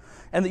issues,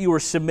 and that you are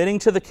submitting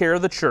to the care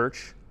of the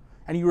church,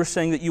 and you are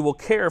saying that you will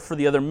care for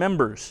the other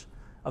members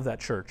of that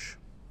church.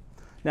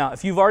 Now,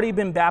 if you've already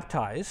been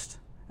baptized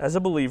as a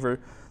believer,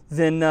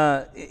 then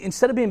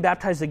instead of being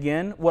baptized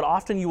again, what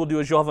often you will do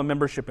is you'll have a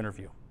membership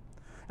interview.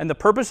 And the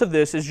purpose of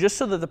this is just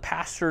so that the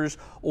pastors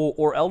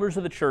or elders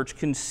of the church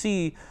can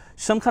see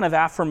some kind of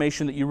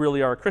affirmation that you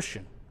really are a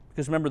Christian.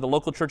 Because remember, the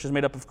local church is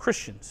made up of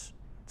Christians.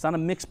 It's not a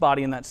mixed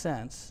body in that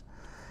sense.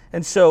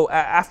 And so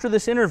after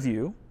this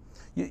interview,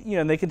 you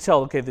know, they can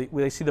tell, okay,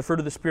 they see the fruit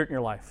of the Spirit in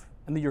your life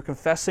and that you're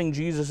confessing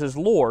Jesus as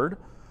Lord.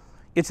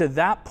 It's at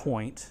that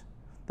point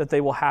that they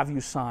will have you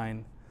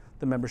sign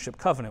the membership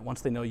covenant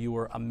once they know you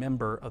are a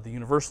member of the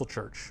universal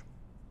church.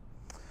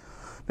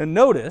 Now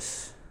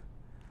notice,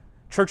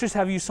 churches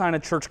have you sign a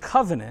church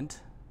covenant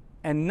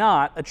and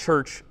not a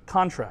church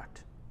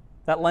contract.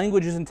 That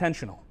language is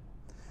intentional.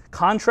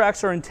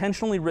 Contracts are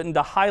intentionally written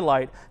to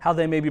highlight how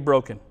they may be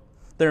broken.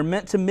 They're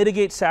meant to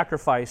mitigate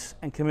sacrifice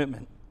and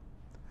commitment.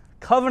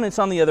 Covenants,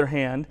 on the other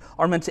hand,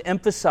 are meant to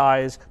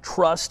emphasize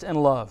trust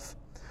and love.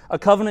 A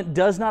covenant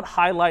does not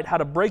highlight how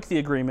to break the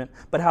agreement,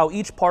 but how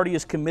each party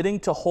is committing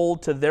to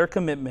hold to their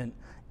commitment,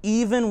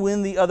 even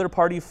when the other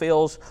party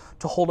fails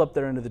to hold up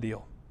their end of the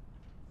deal.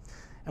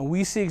 And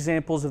we see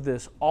examples of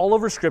this all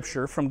over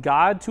Scripture, from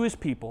God to His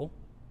people,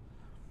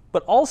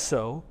 but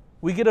also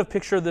we get a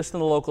picture of this in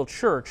the local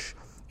church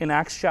in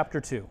Acts chapter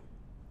 2.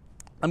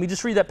 Let me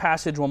just read that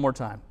passage one more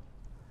time.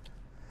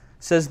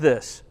 It says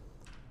this,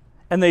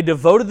 "And they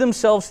devoted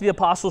themselves to the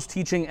apostles'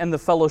 teaching and the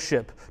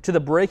fellowship, to the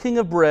breaking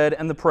of bread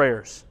and the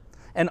prayers.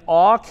 And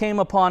awe came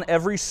upon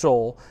every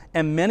soul,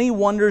 and many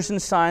wonders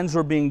and signs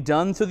were being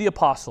done through the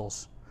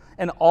apostles.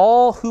 And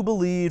all who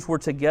believed were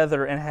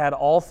together and had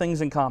all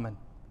things in common.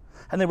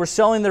 And they were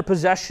selling their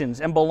possessions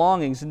and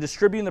belongings and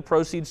distributing the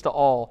proceeds to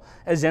all,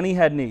 as any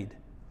had need.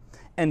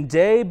 And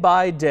day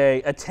by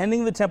day,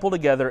 attending the temple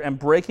together and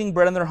breaking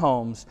bread in their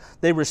homes,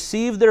 they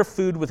received their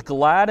food with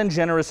glad and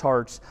generous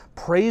hearts,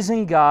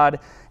 praising God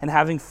and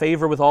having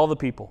favor with all the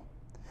people.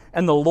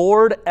 And the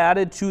Lord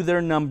added to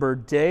their number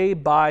day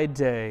by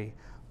day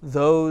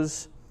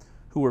those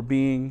who were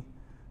being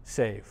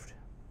saved."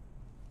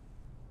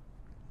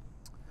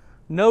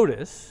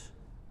 Notice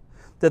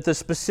that the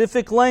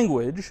specific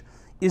language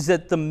is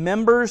that the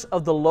members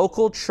of the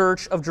local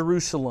church of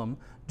Jerusalem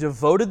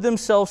devoted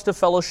themselves to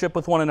fellowship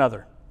with one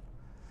another.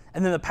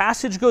 And then the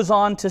passage goes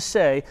on to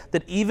say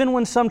that even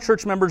when some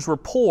church members were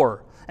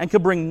poor and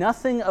could bring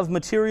nothing of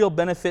material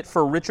benefit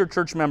for richer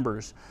church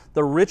members,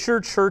 the richer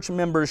church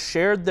members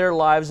shared their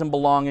lives and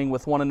belonging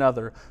with one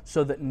another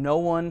so that no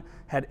one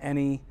had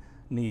any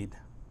need.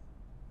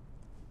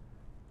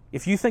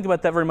 If you think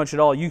about that very much at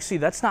all, you see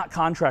that's not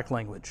contract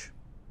language.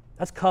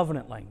 That's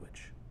covenant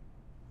language.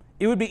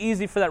 It would be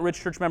easy for that rich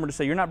church member to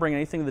say, "You're not bringing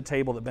anything to the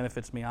table that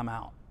benefits me, I'm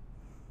out."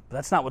 But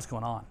that's not what's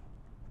going on.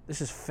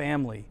 This is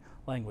family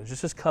language.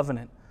 This is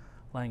covenant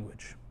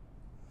language.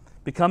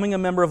 Becoming a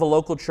member of a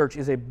local church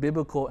is a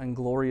biblical and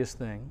glorious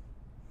thing.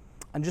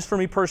 And just for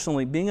me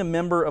personally, being a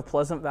member of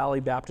Pleasant Valley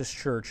Baptist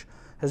Church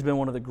has been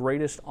one of the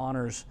greatest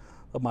honors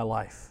of my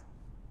life.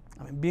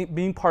 I mean,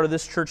 being part of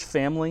this church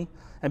family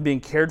and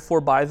being cared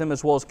for by them,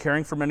 as well as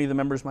caring for many of the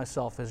members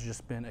myself, has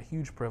just been a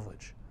huge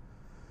privilege.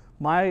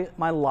 My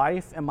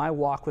life and my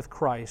walk with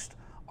Christ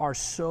are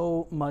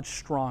so much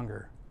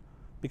stronger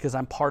because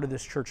I'm part of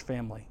this church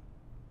family.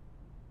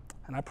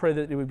 And I pray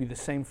that it would be the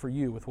same for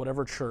you with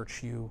whatever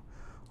church you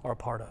are a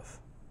part of.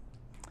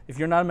 If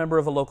you're not a member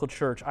of a local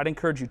church, I'd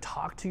encourage you,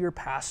 talk to your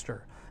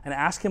pastor and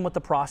ask him what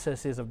the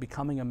process is of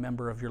becoming a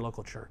member of your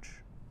local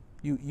church.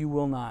 You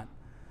will not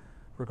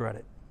regret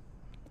it.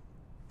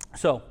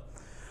 So,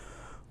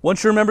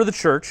 once you're a member of the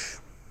church,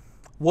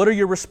 what are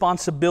your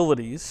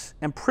responsibilities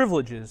and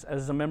privileges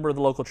as a member of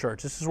the local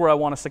church? This is where I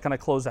want us to kind of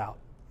close out.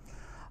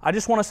 I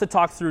just want us to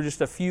talk through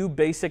just a few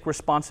basic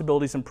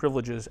responsibilities and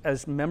privileges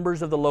as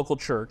members of the local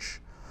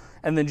church,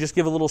 and then just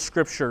give a little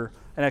scripture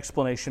and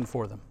explanation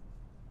for them.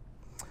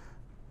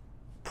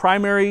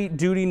 Primary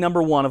duty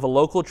number one of a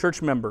local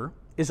church member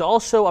is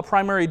also a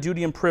primary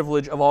duty and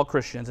privilege of all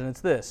Christians, and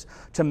it's this: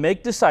 to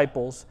make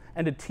disciples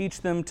and to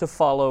teach them to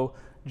follow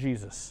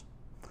Jesus.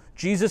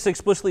 Jesus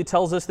explicitly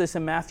tells us this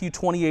in Matthew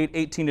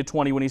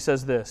 28:18-20 when he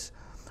says this: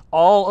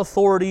 "All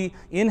authority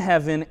in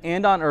heaven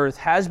and on earth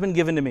has been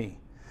given to me.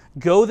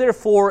 Go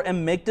therefore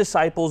and make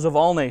disciples of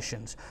all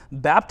nations,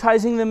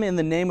 baptizing them in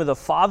the name of the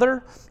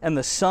Father and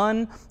the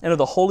Son and of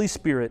the Holy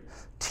Spirit,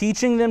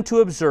 teaching them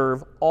to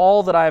observe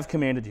all that I have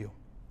commanded you.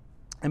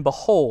 And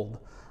behold,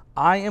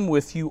 I am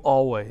with you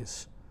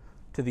always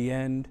to the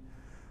end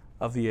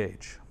of the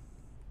age."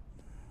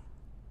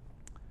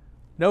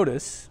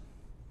 Notice,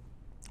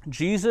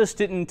 Jesus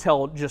didn't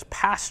tell just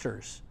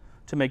pastors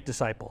to make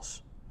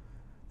disciples.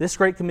 This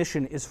Great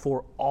Commission is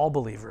for all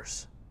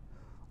believers.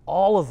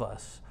 All of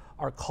us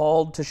are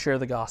called to share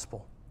the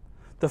gospel.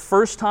 The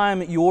first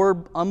time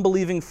your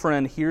unbelieving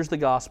friend hears the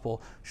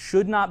gospel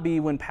should not be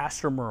when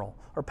Pastor Merle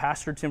or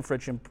Pastor Tim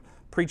Fritchen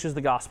preaches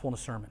the gospel in a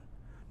sermon.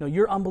 No,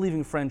 your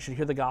unbelieving friend should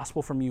hear the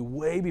gospel from you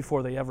way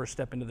before they ever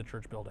step into the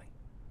church building.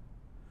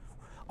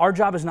 Our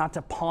job is not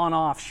to pawn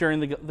off sharing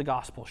the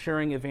gospel,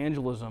 sharing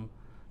evangelism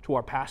to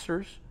our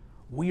pastors.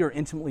 We are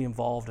intimately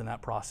involved in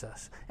that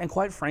process. And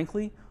quite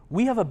frankly,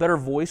 we have a better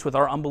voice with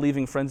our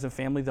unbelieving friends and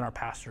family than our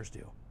pastors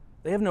do.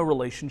 They have no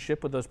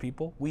relationship with those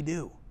people. We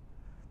do.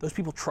 Those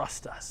people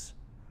trust us.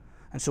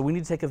 And so we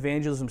need to take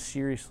evangelism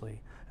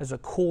seriously as a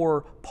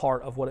core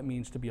part of what it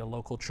means to be a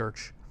local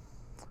church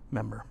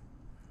member.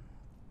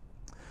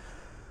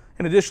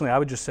 And additionally, I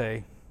would just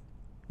say,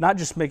 not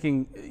just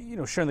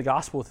sharing the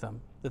gospel with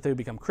them, that they would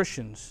become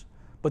Christians,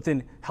 but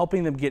then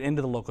helping them get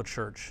into the local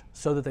church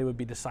so that they would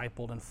be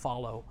discipled and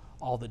follow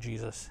all that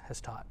Jesus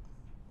has taught.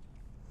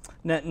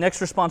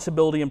 Next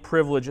responsibility and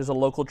privilege as a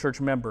local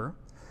church member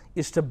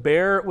is to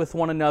bear with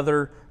one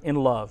another in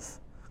love.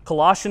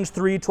 Colossians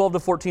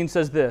 3:12-14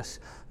 says this: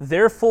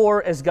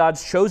 "Therefore, as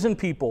God's chosen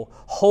people,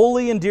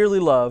 holy and dearly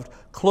loved,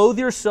 clothe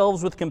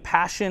yourselves with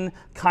compassion,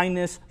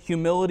 kindness,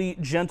 humility,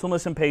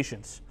 gentleness, and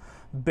patience.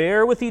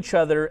 Bear with each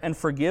other and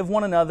forgive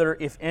one another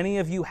if any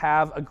of you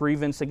have a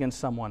grievance against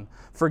someone.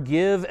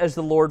 Forgive as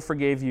the Lord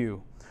forgave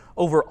you.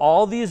 Over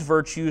all these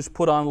virtues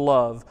put on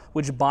love,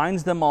 which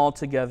binds them all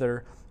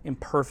together in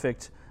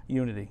perfect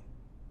unity."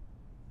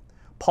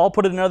 Paul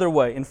put it another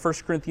way in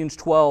 1 Corinthians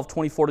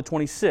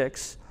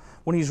 12:24-26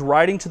 when he's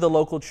writing to the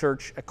local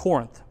church at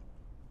Corinth.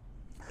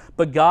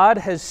 But God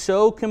has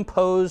so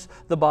composed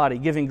the body,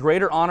 giving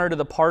greater honor to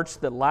the parts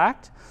that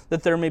lacked,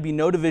 that there may be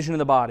no division in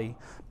the body,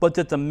 but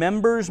that the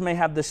members may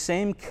have the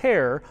same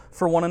care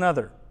for one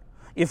another.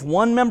 If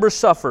one member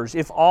suffers,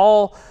 if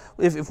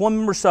one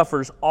member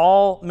suffers,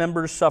 all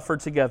members suffer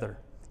together.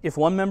 If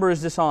one member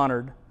is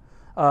dishonored,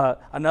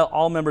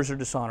 all members are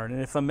dishonored.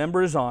 And if a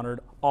member is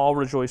honored, all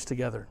rejoice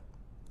together.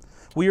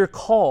 We are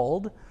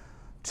called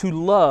to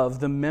love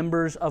the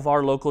members of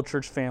our local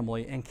church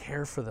family and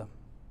care for them.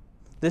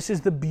 This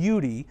is the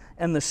beauty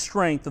and the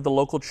strength of the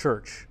local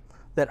church,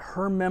 that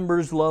her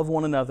members love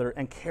one another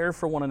and care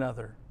for one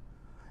another,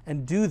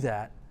 and do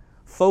that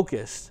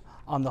focused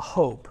on the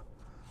hope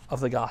of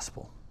the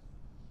gospel.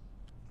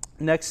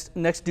 Next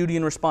duty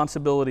and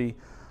responsibility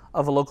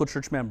of a local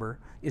church member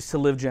is to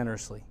live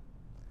generously.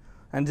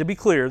 And to be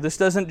clear, this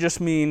doesn't just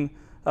mean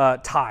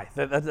tithe.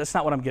 That's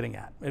not what I'm getting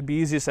at. It'd be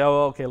easy to say,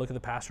 oh, okay, look at the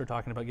pastor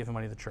talking about giving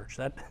money to the church.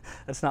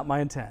 That's not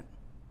my intent.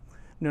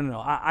 No.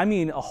 I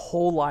mean a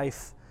whole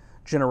life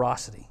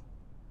generosity.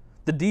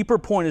 The deeper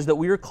point is that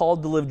we are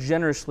called to live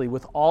generously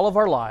with all of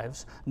our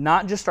lives,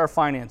 not just our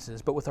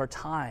finances, but with our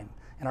time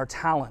and our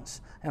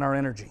talents and our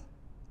energy.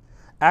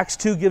 Acts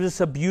 2 gives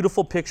us a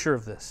beautiful picture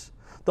of this.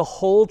 The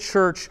whole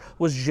church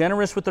was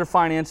generous with their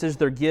finances,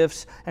 their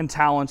gifts and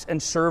talents,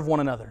 and served one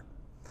another.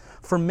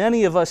 For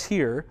many of us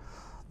here,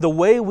 the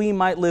way we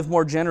might live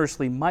more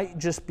generously might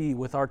just be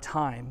with our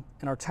time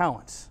and our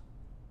talents.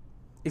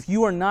 If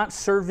you are not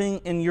serving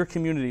in your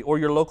community or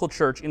your local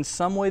church in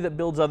some way that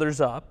builds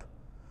others up,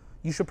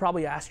 you should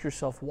probably ask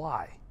yourself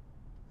why.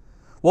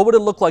 What would it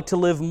look like to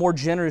live more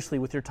generously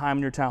with your time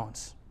and your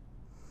talents?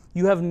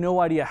 You have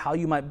no idea how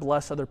you might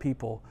bless other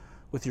people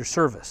with your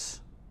service.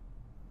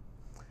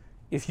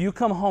 If you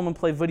come home and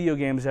play video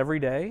games every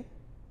day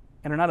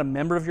and are not a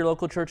member of your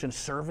local church and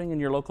serving in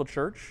your local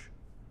church,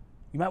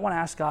 you might want to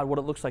ask God what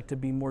it looks like to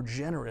be more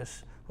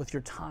generous with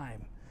your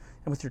time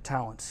and with your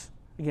talents.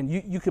 Again,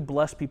 you could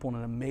bless people in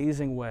an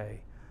amazing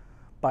way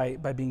by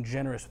being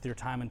generous with your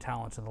time and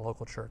talents in the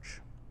local church.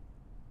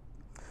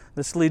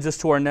 This leads us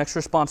to our next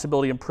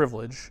responsibility and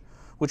privilege,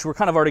 which we're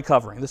kind of already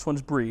covering. This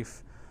one's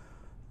brief.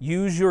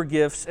 Use your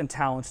gifts and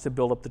talents to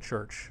build up the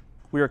church.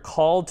 We are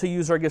called to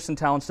use our gifts and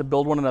talents to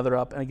build one another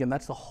up. And again,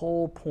 that's the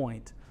whole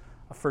point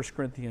of 1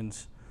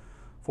 Corinthians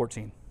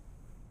 14.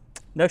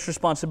 Next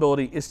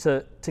responsibility is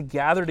to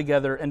gather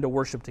together and to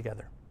worship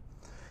together.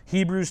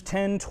 Hebrews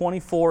 10,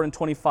 24 and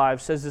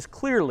 25 says this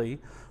clearly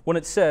when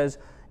it says,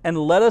 "And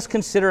let us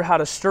consider how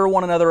to stir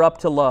one another up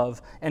to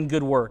love and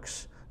good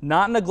works,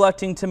 not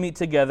neglecting to meet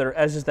together,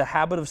 as is the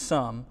habit of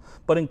some,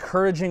 but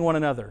encouraging one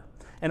another,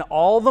 and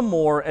all the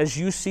more as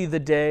you see the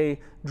day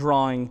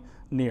drawing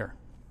near."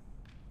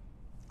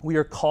 We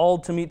are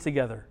called to meet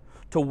together,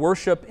 to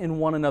worship in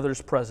one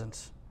another's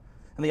presence.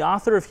 And the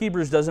author of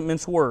Hebrews doesn't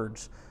mince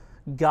words.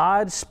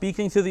 God,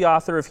 speaking through the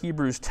author of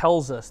Hebrews,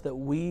 tells us that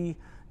we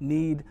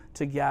need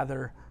to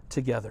gather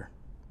together.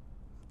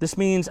 This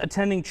means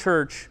attending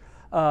church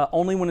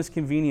only when it's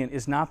convenient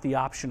is not the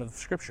option of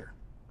Scripture.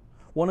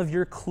 One of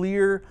your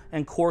clear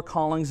and core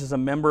callings as a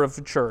member of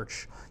the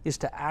church is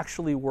to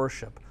actually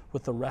worship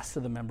with the rest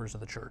of the members of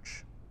the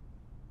church.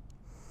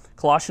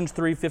 Colossians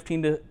 3,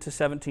 15 to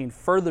 17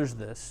 furthers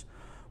this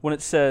when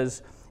it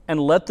says, "And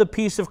let the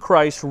peace of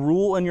Christ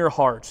rule in your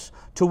hearts,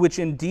 to which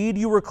indeed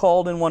you were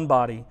called in one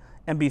body,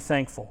 and be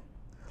thankful.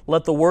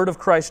 Let the word of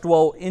Christ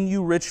dwell in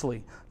you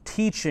richly,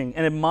 teaching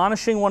and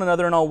admonishing one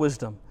another in all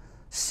wisdom,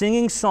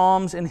 singing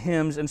psalms and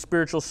hymns and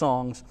spiritual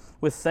songs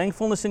with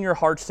thankfulness in your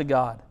hearts to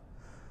God.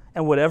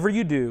 And whatever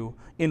you do,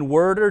 in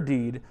word or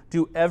deed,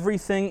 do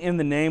everything in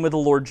the name of the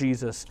Lord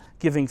Jesus,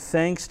 giving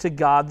thanks to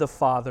God the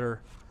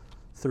Father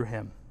through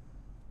him."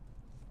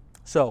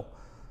 So,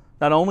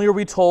 not only are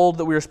we told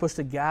that we are supposed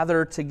to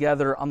gather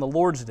together on the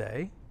Lord's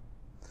Day,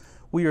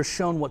 we are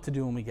shown what to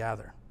do when we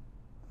gather.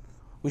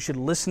 We should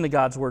listen to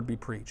God's word be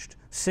preached,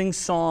 sing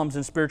psalms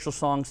and spiritual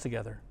songs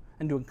together,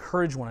 and to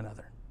encourage one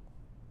another.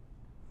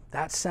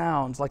 That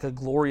sounds like a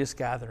glorious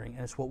gathering,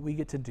 and it's what we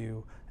get to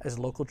do as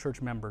local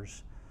church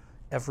members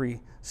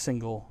every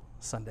single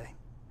Sunday.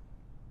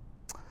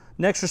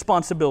 Next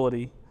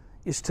responsibility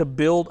is to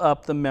build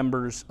up the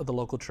members of the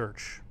local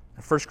church.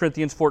 1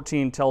 Corinthians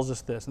 14 tells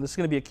us this, and this is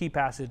going to be a key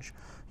passage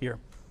here.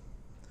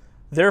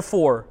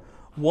 "Therefore,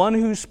 one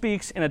who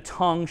speaks in a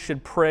tongue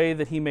should pray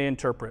that he may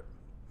interpret.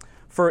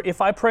 For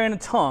if I pray in a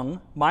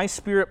tongue, my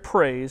spirit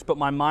prays, but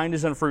my mind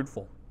is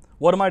unfruitful.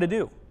 What am I to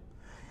do?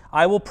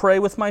 I will pray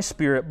with my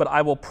spirit, but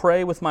I will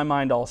pray with my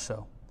mind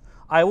also.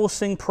 I will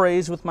sing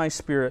praise with my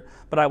spirit,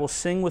 but I will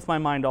sing with my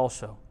mind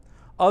also.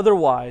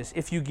 Otherwise,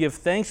 if you give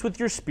thanks with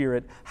your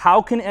spirit,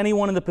 how can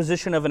anyone in the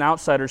position of an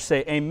outsider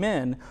say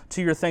amen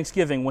to your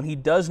thanksgiving when he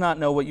does not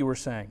know what you are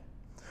saying?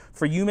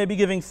 For you may be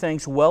giving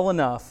thanks well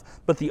enough,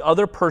 but the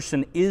other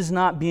person is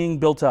not being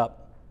built up.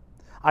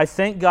 I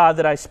thank God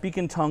that I speak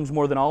in tongues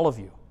more than all of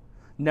you.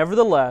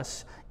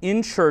 Nevertheless,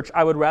 in church,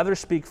 I would rather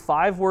speak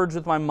 5 words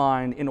with my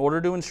mind in order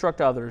to instruct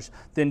others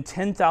than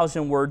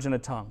 10,000 words in a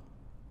tongue.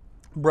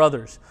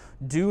 Brothers,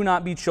 do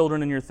not be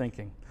children in your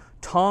thinking.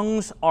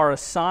 Tongues are a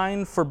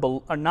sign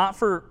are not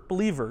for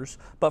believers,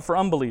 but for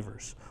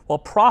unbelievers, while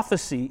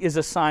prophecy is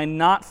a sign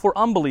not for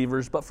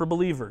unbelievers, but for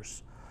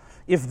believers.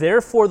 If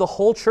therefore the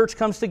whole church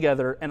comes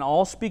together and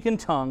all speak in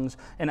tongues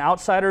and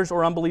outsiders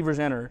or unbelievers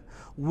enter,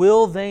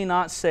 will they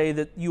not say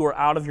that you are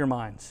out of your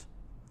minds?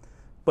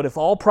 But if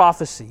all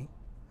prophesy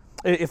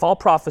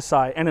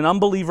and an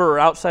unbeliever or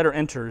outsider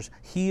enters,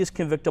 he is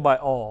convicted by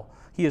all.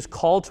 He is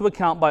called to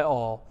account by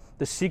all.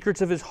 The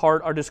secrets of his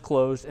heart are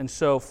disclosed, and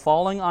so,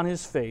 falling on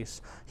his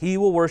face, he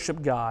will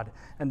worship God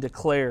and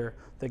declare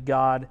that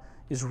God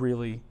is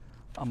really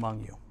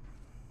among you.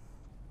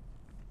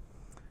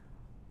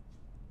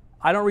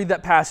 I don't read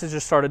that passage to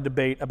start a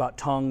debate about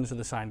tongues or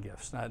the sign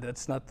gifts.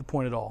 That's not the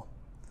point at all.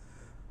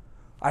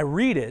 I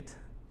read it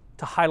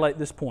to highlight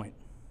this point.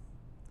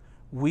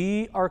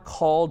 We are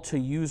called to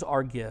use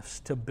our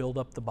gifts to build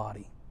up the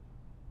body.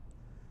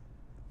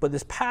 But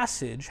this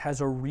passage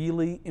has a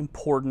really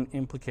important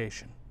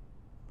implication.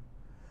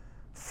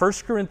 1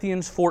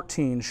 Corinthians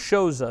 14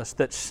 shows us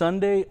that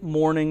Sunday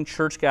morning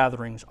church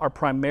gatherings are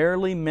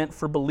primarily meant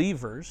for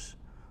believers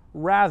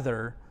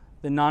rather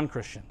than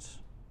non-Christians.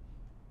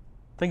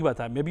 Think about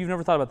that. Maybe you've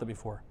never thought about that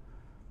before.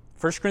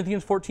 1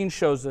 Corinthians 14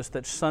 shows us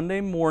that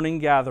Sunday morning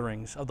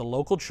gatherings of the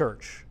local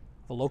church,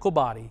 the local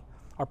body,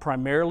 are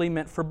primarily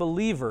meant for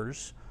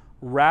believers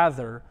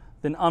rather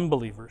than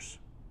unbelievers.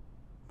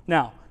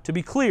 Now, to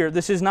be clear,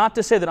 this is not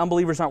to say that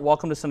unbelievers aren't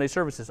welcome to Sunday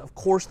services. Of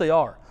course they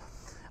are.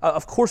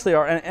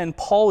 And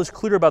Paul is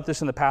clear about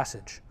this in the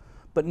passage.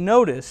 But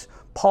notice,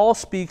 Paul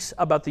speaks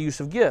about the use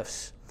of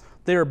gifts.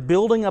 They are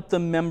building up the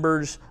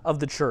members of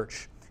the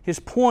church. His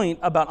point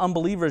about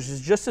unbelievers is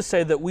just to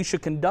say that we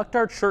should conduct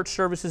our church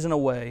services in a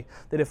way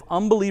that if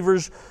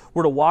unbelievers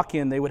were to walk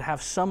in, they would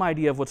have some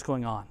idea of what's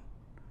going on.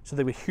 So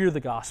they would hear the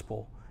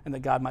gospel and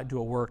that God might do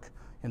a work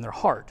in their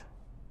heart.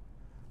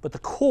 But the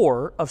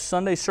core of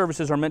Sunday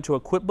services are meant to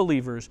equip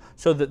believers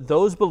so that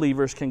those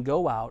believers can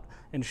go out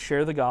and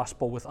share the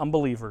gospel with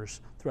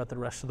unbelievers throughout the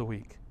rest of the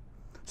week.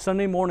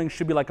 Sunday morning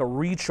should be like a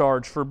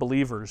recharge for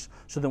believers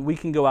so that we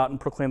can go out and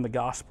proclaim the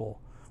gospel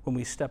when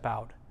we step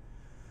out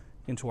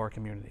into our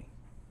community.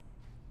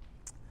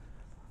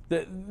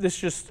 This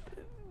just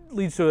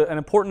leads to an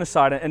important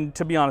aside, and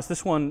to be honest,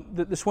 this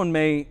one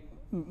may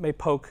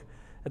poke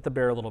at the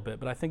bear a little bit,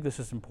 but I think this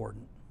is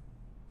important.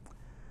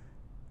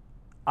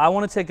 I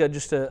want to take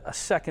just a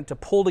second to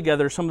pull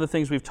together some of the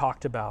things we've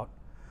talked about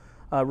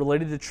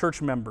related to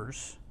church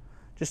members,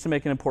 just to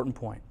make an important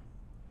point.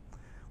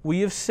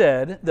 We have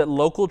said that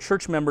local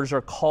church members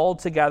are called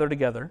to gather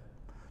together,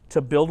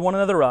 to build one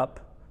another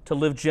up, to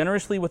live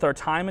generously with our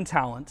time and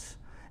talents,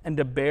 and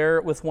to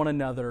bear with one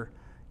another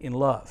in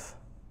love.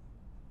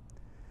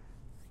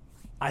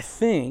 I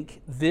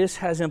think this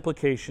has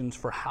implications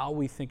for how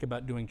we think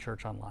about doing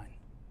church online.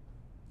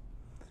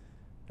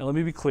 Now, let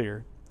me be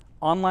clear.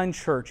 Online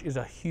church is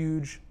a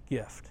huge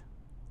gift.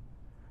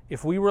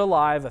 If we were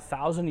alive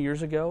 1,000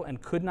 years ago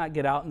and could not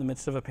get out in the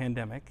midst of a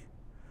pandemic,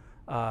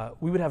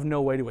 we would have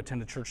no way to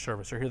attend a church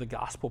service or hear the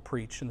gospel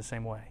preached in the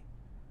same way.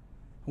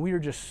 We are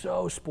just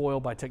so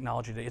spoiled by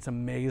technology today. It's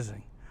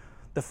amazing.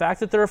 The fact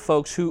that there are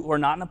folks who are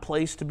not in a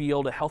place to be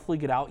able to healthily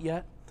get out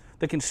yet,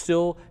 that can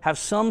still have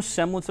some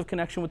semblance of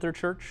connection with their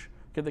church,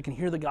 that can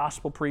hear the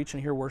gospel preached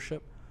and hear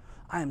worship,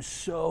 I am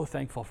so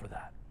thankful for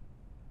that.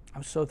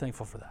 I'm so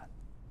thankful for that.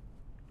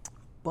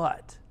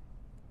 But,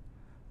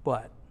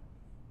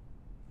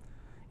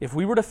 if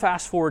we were to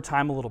fast forward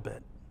time a little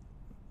bit,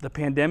 the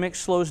pandemic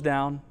slows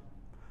down,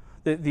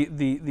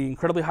 the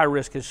incredibly high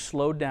risk is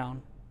slowed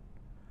down,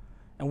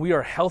 and we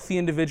are healthy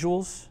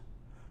individuals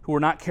who are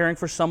not caring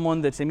for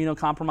someone that's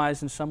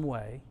immunocompromised in some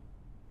way,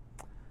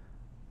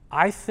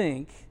 I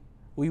think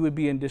we would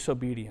be in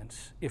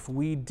disobedience if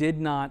we did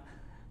not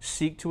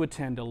seek to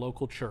attend a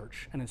local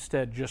church and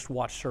instead just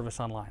watch service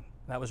online.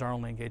 That was our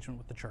only engagement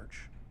with the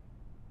church.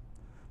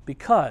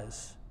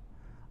 Because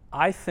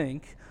I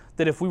think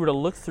that if we were to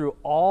look through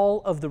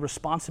all of the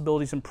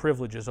responsibilities and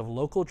privileges of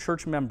local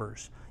church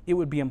members, it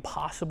would be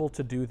impossible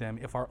to do them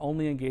if our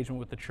only engagement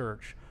with the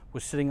church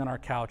was sitting on our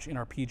couch in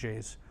our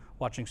PJs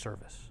watching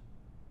service.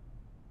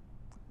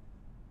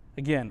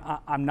 Again,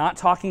 I'm not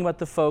talking about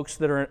the folks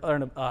that are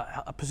in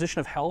a position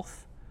of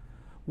health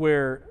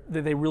where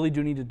they really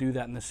do need to do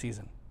that in this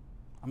season.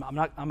 I'm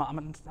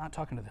not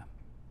talking to them.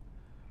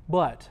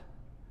 But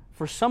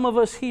for some of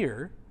us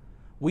here,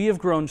 we have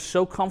grown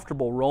so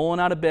comfortable rolling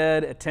out of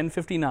bed at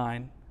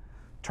 10:59,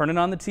 turning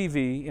on the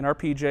TV in our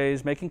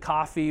PJs, making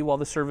coffee while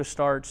the service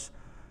starts,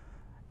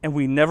 and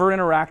we never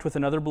interact with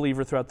another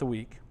believer throughout the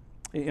week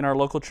in our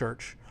local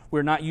church.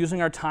 We're not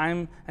using our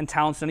time and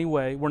talents in any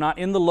way. We're not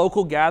in the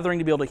local gathering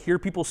to be able to hear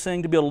people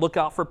sing, to be able to look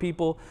out for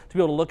people, to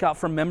be able to look out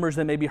for members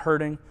that may be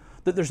hurting.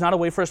 That there's not a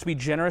way for us to be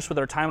generous with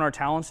our time and our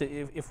talents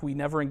if we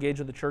never engage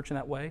with the church in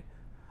that way.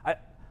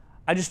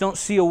 I just don't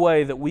see a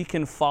way that we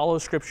can follow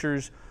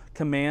Scripture's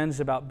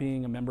commands about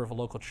being a member of a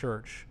local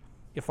church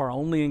if our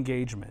only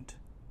engagement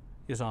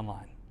is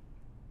online.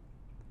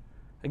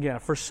 Again,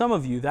 for some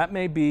of you, that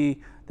may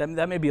be a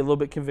little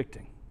bit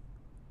convicting.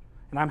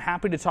 And I'm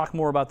happy to talk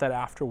more about that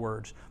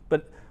afterwards.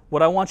 But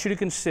what I want you to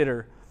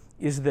consider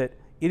is that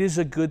it is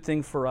a good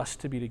thing for us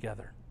to be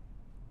together.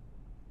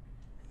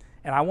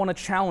 And I want to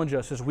challenge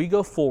us as we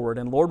go forward,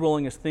 and Lord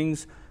willing, as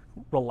things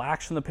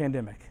relax from the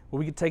pandemic, where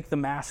we can take the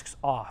masks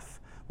off,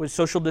 when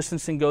social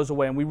distancing goes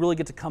away, and we really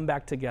get to come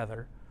back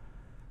together,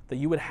 that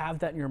you would have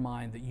that in your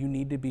mind, that you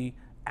need to be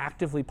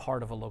actively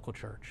part of a local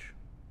church.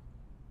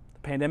 The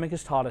pandemic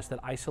has taught us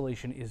that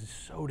isolation is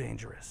so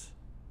dangerous,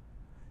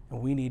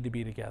 and we need to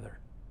be together.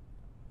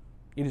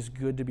 It is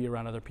good to be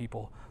around other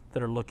people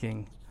that are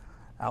looking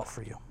out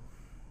for you.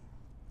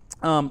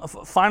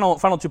 Final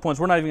 2 points.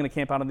 We're not even going to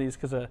camp out on these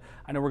because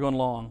I know we're going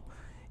long.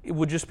 It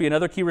would just be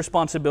another key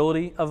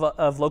responsibility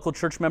of local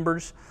church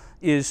members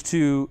is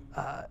to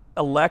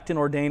elect and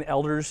ordain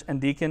elders and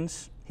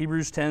deacons.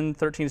 Hebrews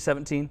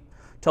 10:13-17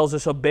 tells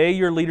us, obey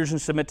your leaders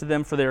and submit to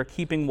them, for they are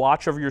keeping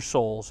watch over your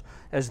souls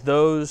as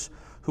those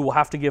who will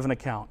have to give an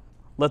account.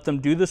 Let them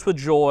do this with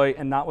joy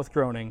and not with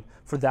groaning,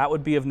 for that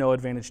would be of no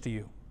advantage to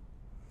you.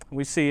 And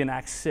we see in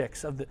Acts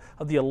 6 of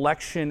the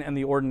election and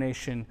the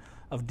ordination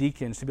of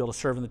deacons to be able to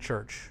serve in the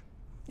church.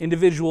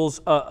 Individuals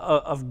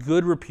of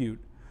good repute,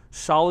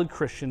 solid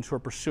Christians who are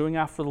pursuing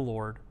after the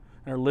Lord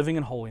and are living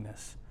in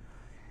holiness.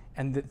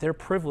 And that their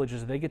privilege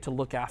is they get to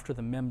look after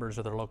the members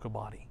of their local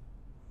body.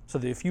 So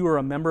that if you are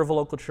a member of a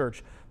local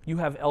church, you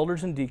have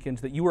elders and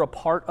deacons that you are a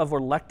part of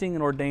electing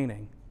and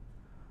ordaining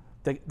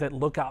that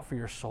look out for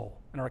your soul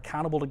and are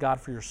accountable to God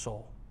for your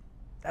soul.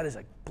 That is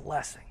a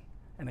blessing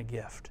and a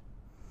gift.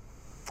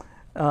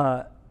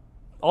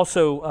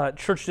 Also,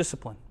 church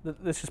discipline.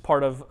 This is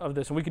part of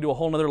this, and we could do a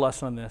whole other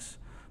lesson on this.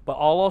 But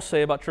all I'll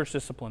say about church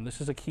discipline, this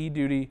is a key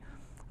duty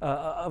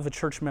of a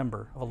church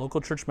member, of a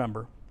local church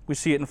member. We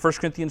see it in 1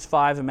 Corinthians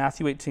 5 and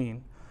Matthew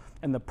 18.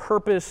 And the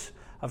purpose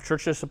of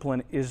church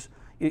discipline is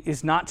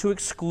not to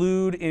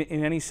exclude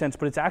in any sense,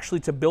 but it's actually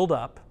to build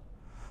up,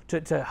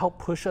 to help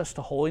push us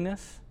to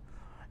holiness.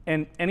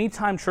 And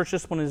anytime church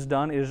discipline is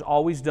done, it is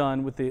always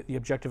done with the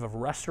objective of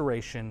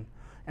restoration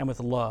and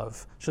with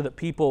love, so that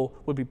people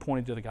would be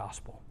pointed to the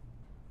gospel.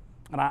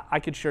 And I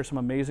could share some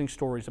amazing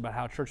stories about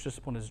how church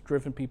discipline has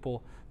driven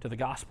people to the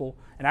gospel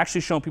and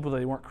actually shown people that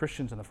they weren't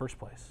Christians in the first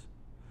place.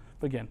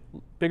 But again,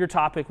 bigger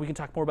topic, we can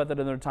talk more about that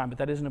another time, but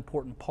that is an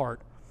important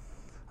part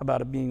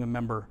about it being a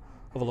member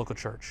of a local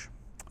church.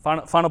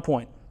 Final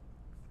point.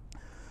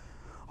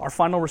 Our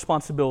final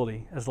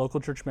responsibility as local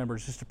church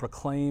members is to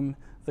proclaim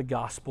the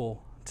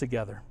gospel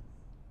together.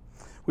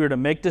 We are to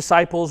make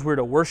disciples, we are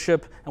to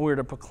worship, and we are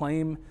to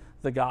proclaim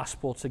the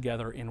gospel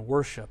together in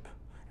worship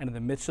and in the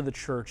midst of the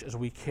church as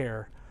we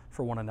care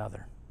for one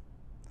another.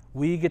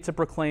 We get to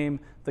proclaim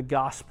the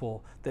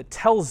gospel that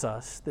tells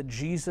us that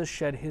Jesus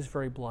shed his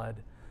very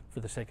blood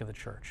for the sake of the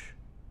church.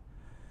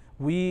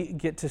 We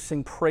get to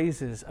sing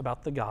praises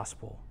about the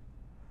gospel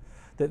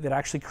that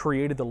actually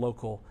created the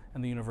local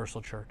and the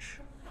universal church.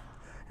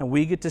 And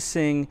we get to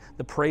sing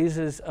the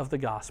praises of the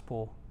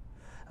gospel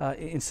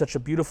in such a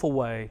beautiful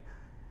way,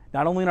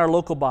 not only in our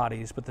local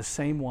bodies, but the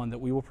same one that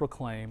we will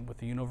proclaim with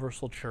the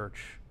universal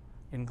church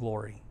in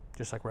glory,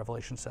 just like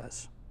Revelation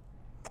says.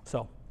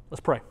 So, let's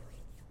pray.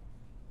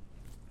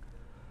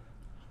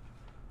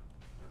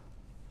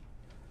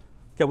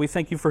 God, we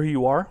thank you for who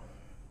you are.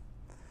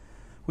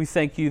 We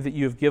thank you that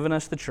you have given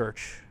us the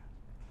church.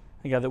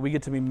 And God, that we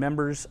get to be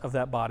members of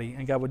that body.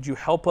 And God, would you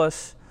help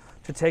us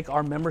to take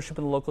our membership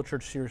in the local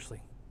church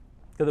seriously?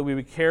 God, that we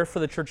would care for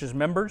the church's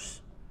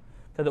members.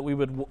 God, that we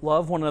would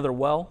love one another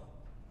well.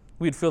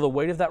 We would feel the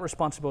weight of that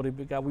responsibility,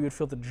 but God, we would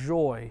feel the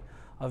joy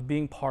of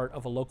being part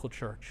of a local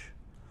church.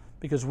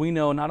 Because we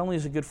know not only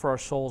is it good for our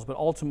souls, but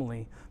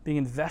ultimately being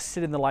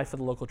invested in the life of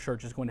the local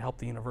church is going to help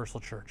the universal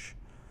church.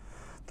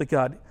 That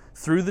God,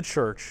 through the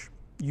church,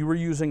 you are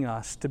using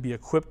us to be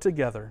equipped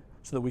together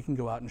so that we can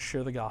go out and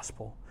share the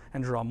gospel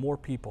and draw more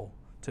people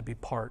to be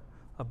part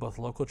of both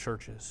local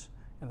churches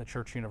and the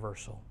church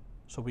universal.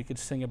 So we could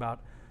sing about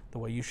the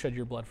way you shed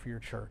your blood for your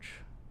church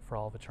for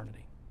all of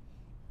eternity.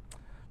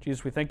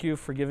 Jesus, we thank you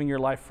for giving your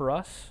life for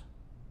us.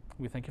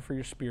 We thank you for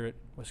your Spirit,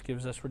 which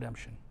gives us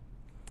redemption.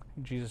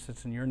 Jesus,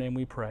 it's in your name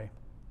we pray.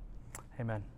 Amen.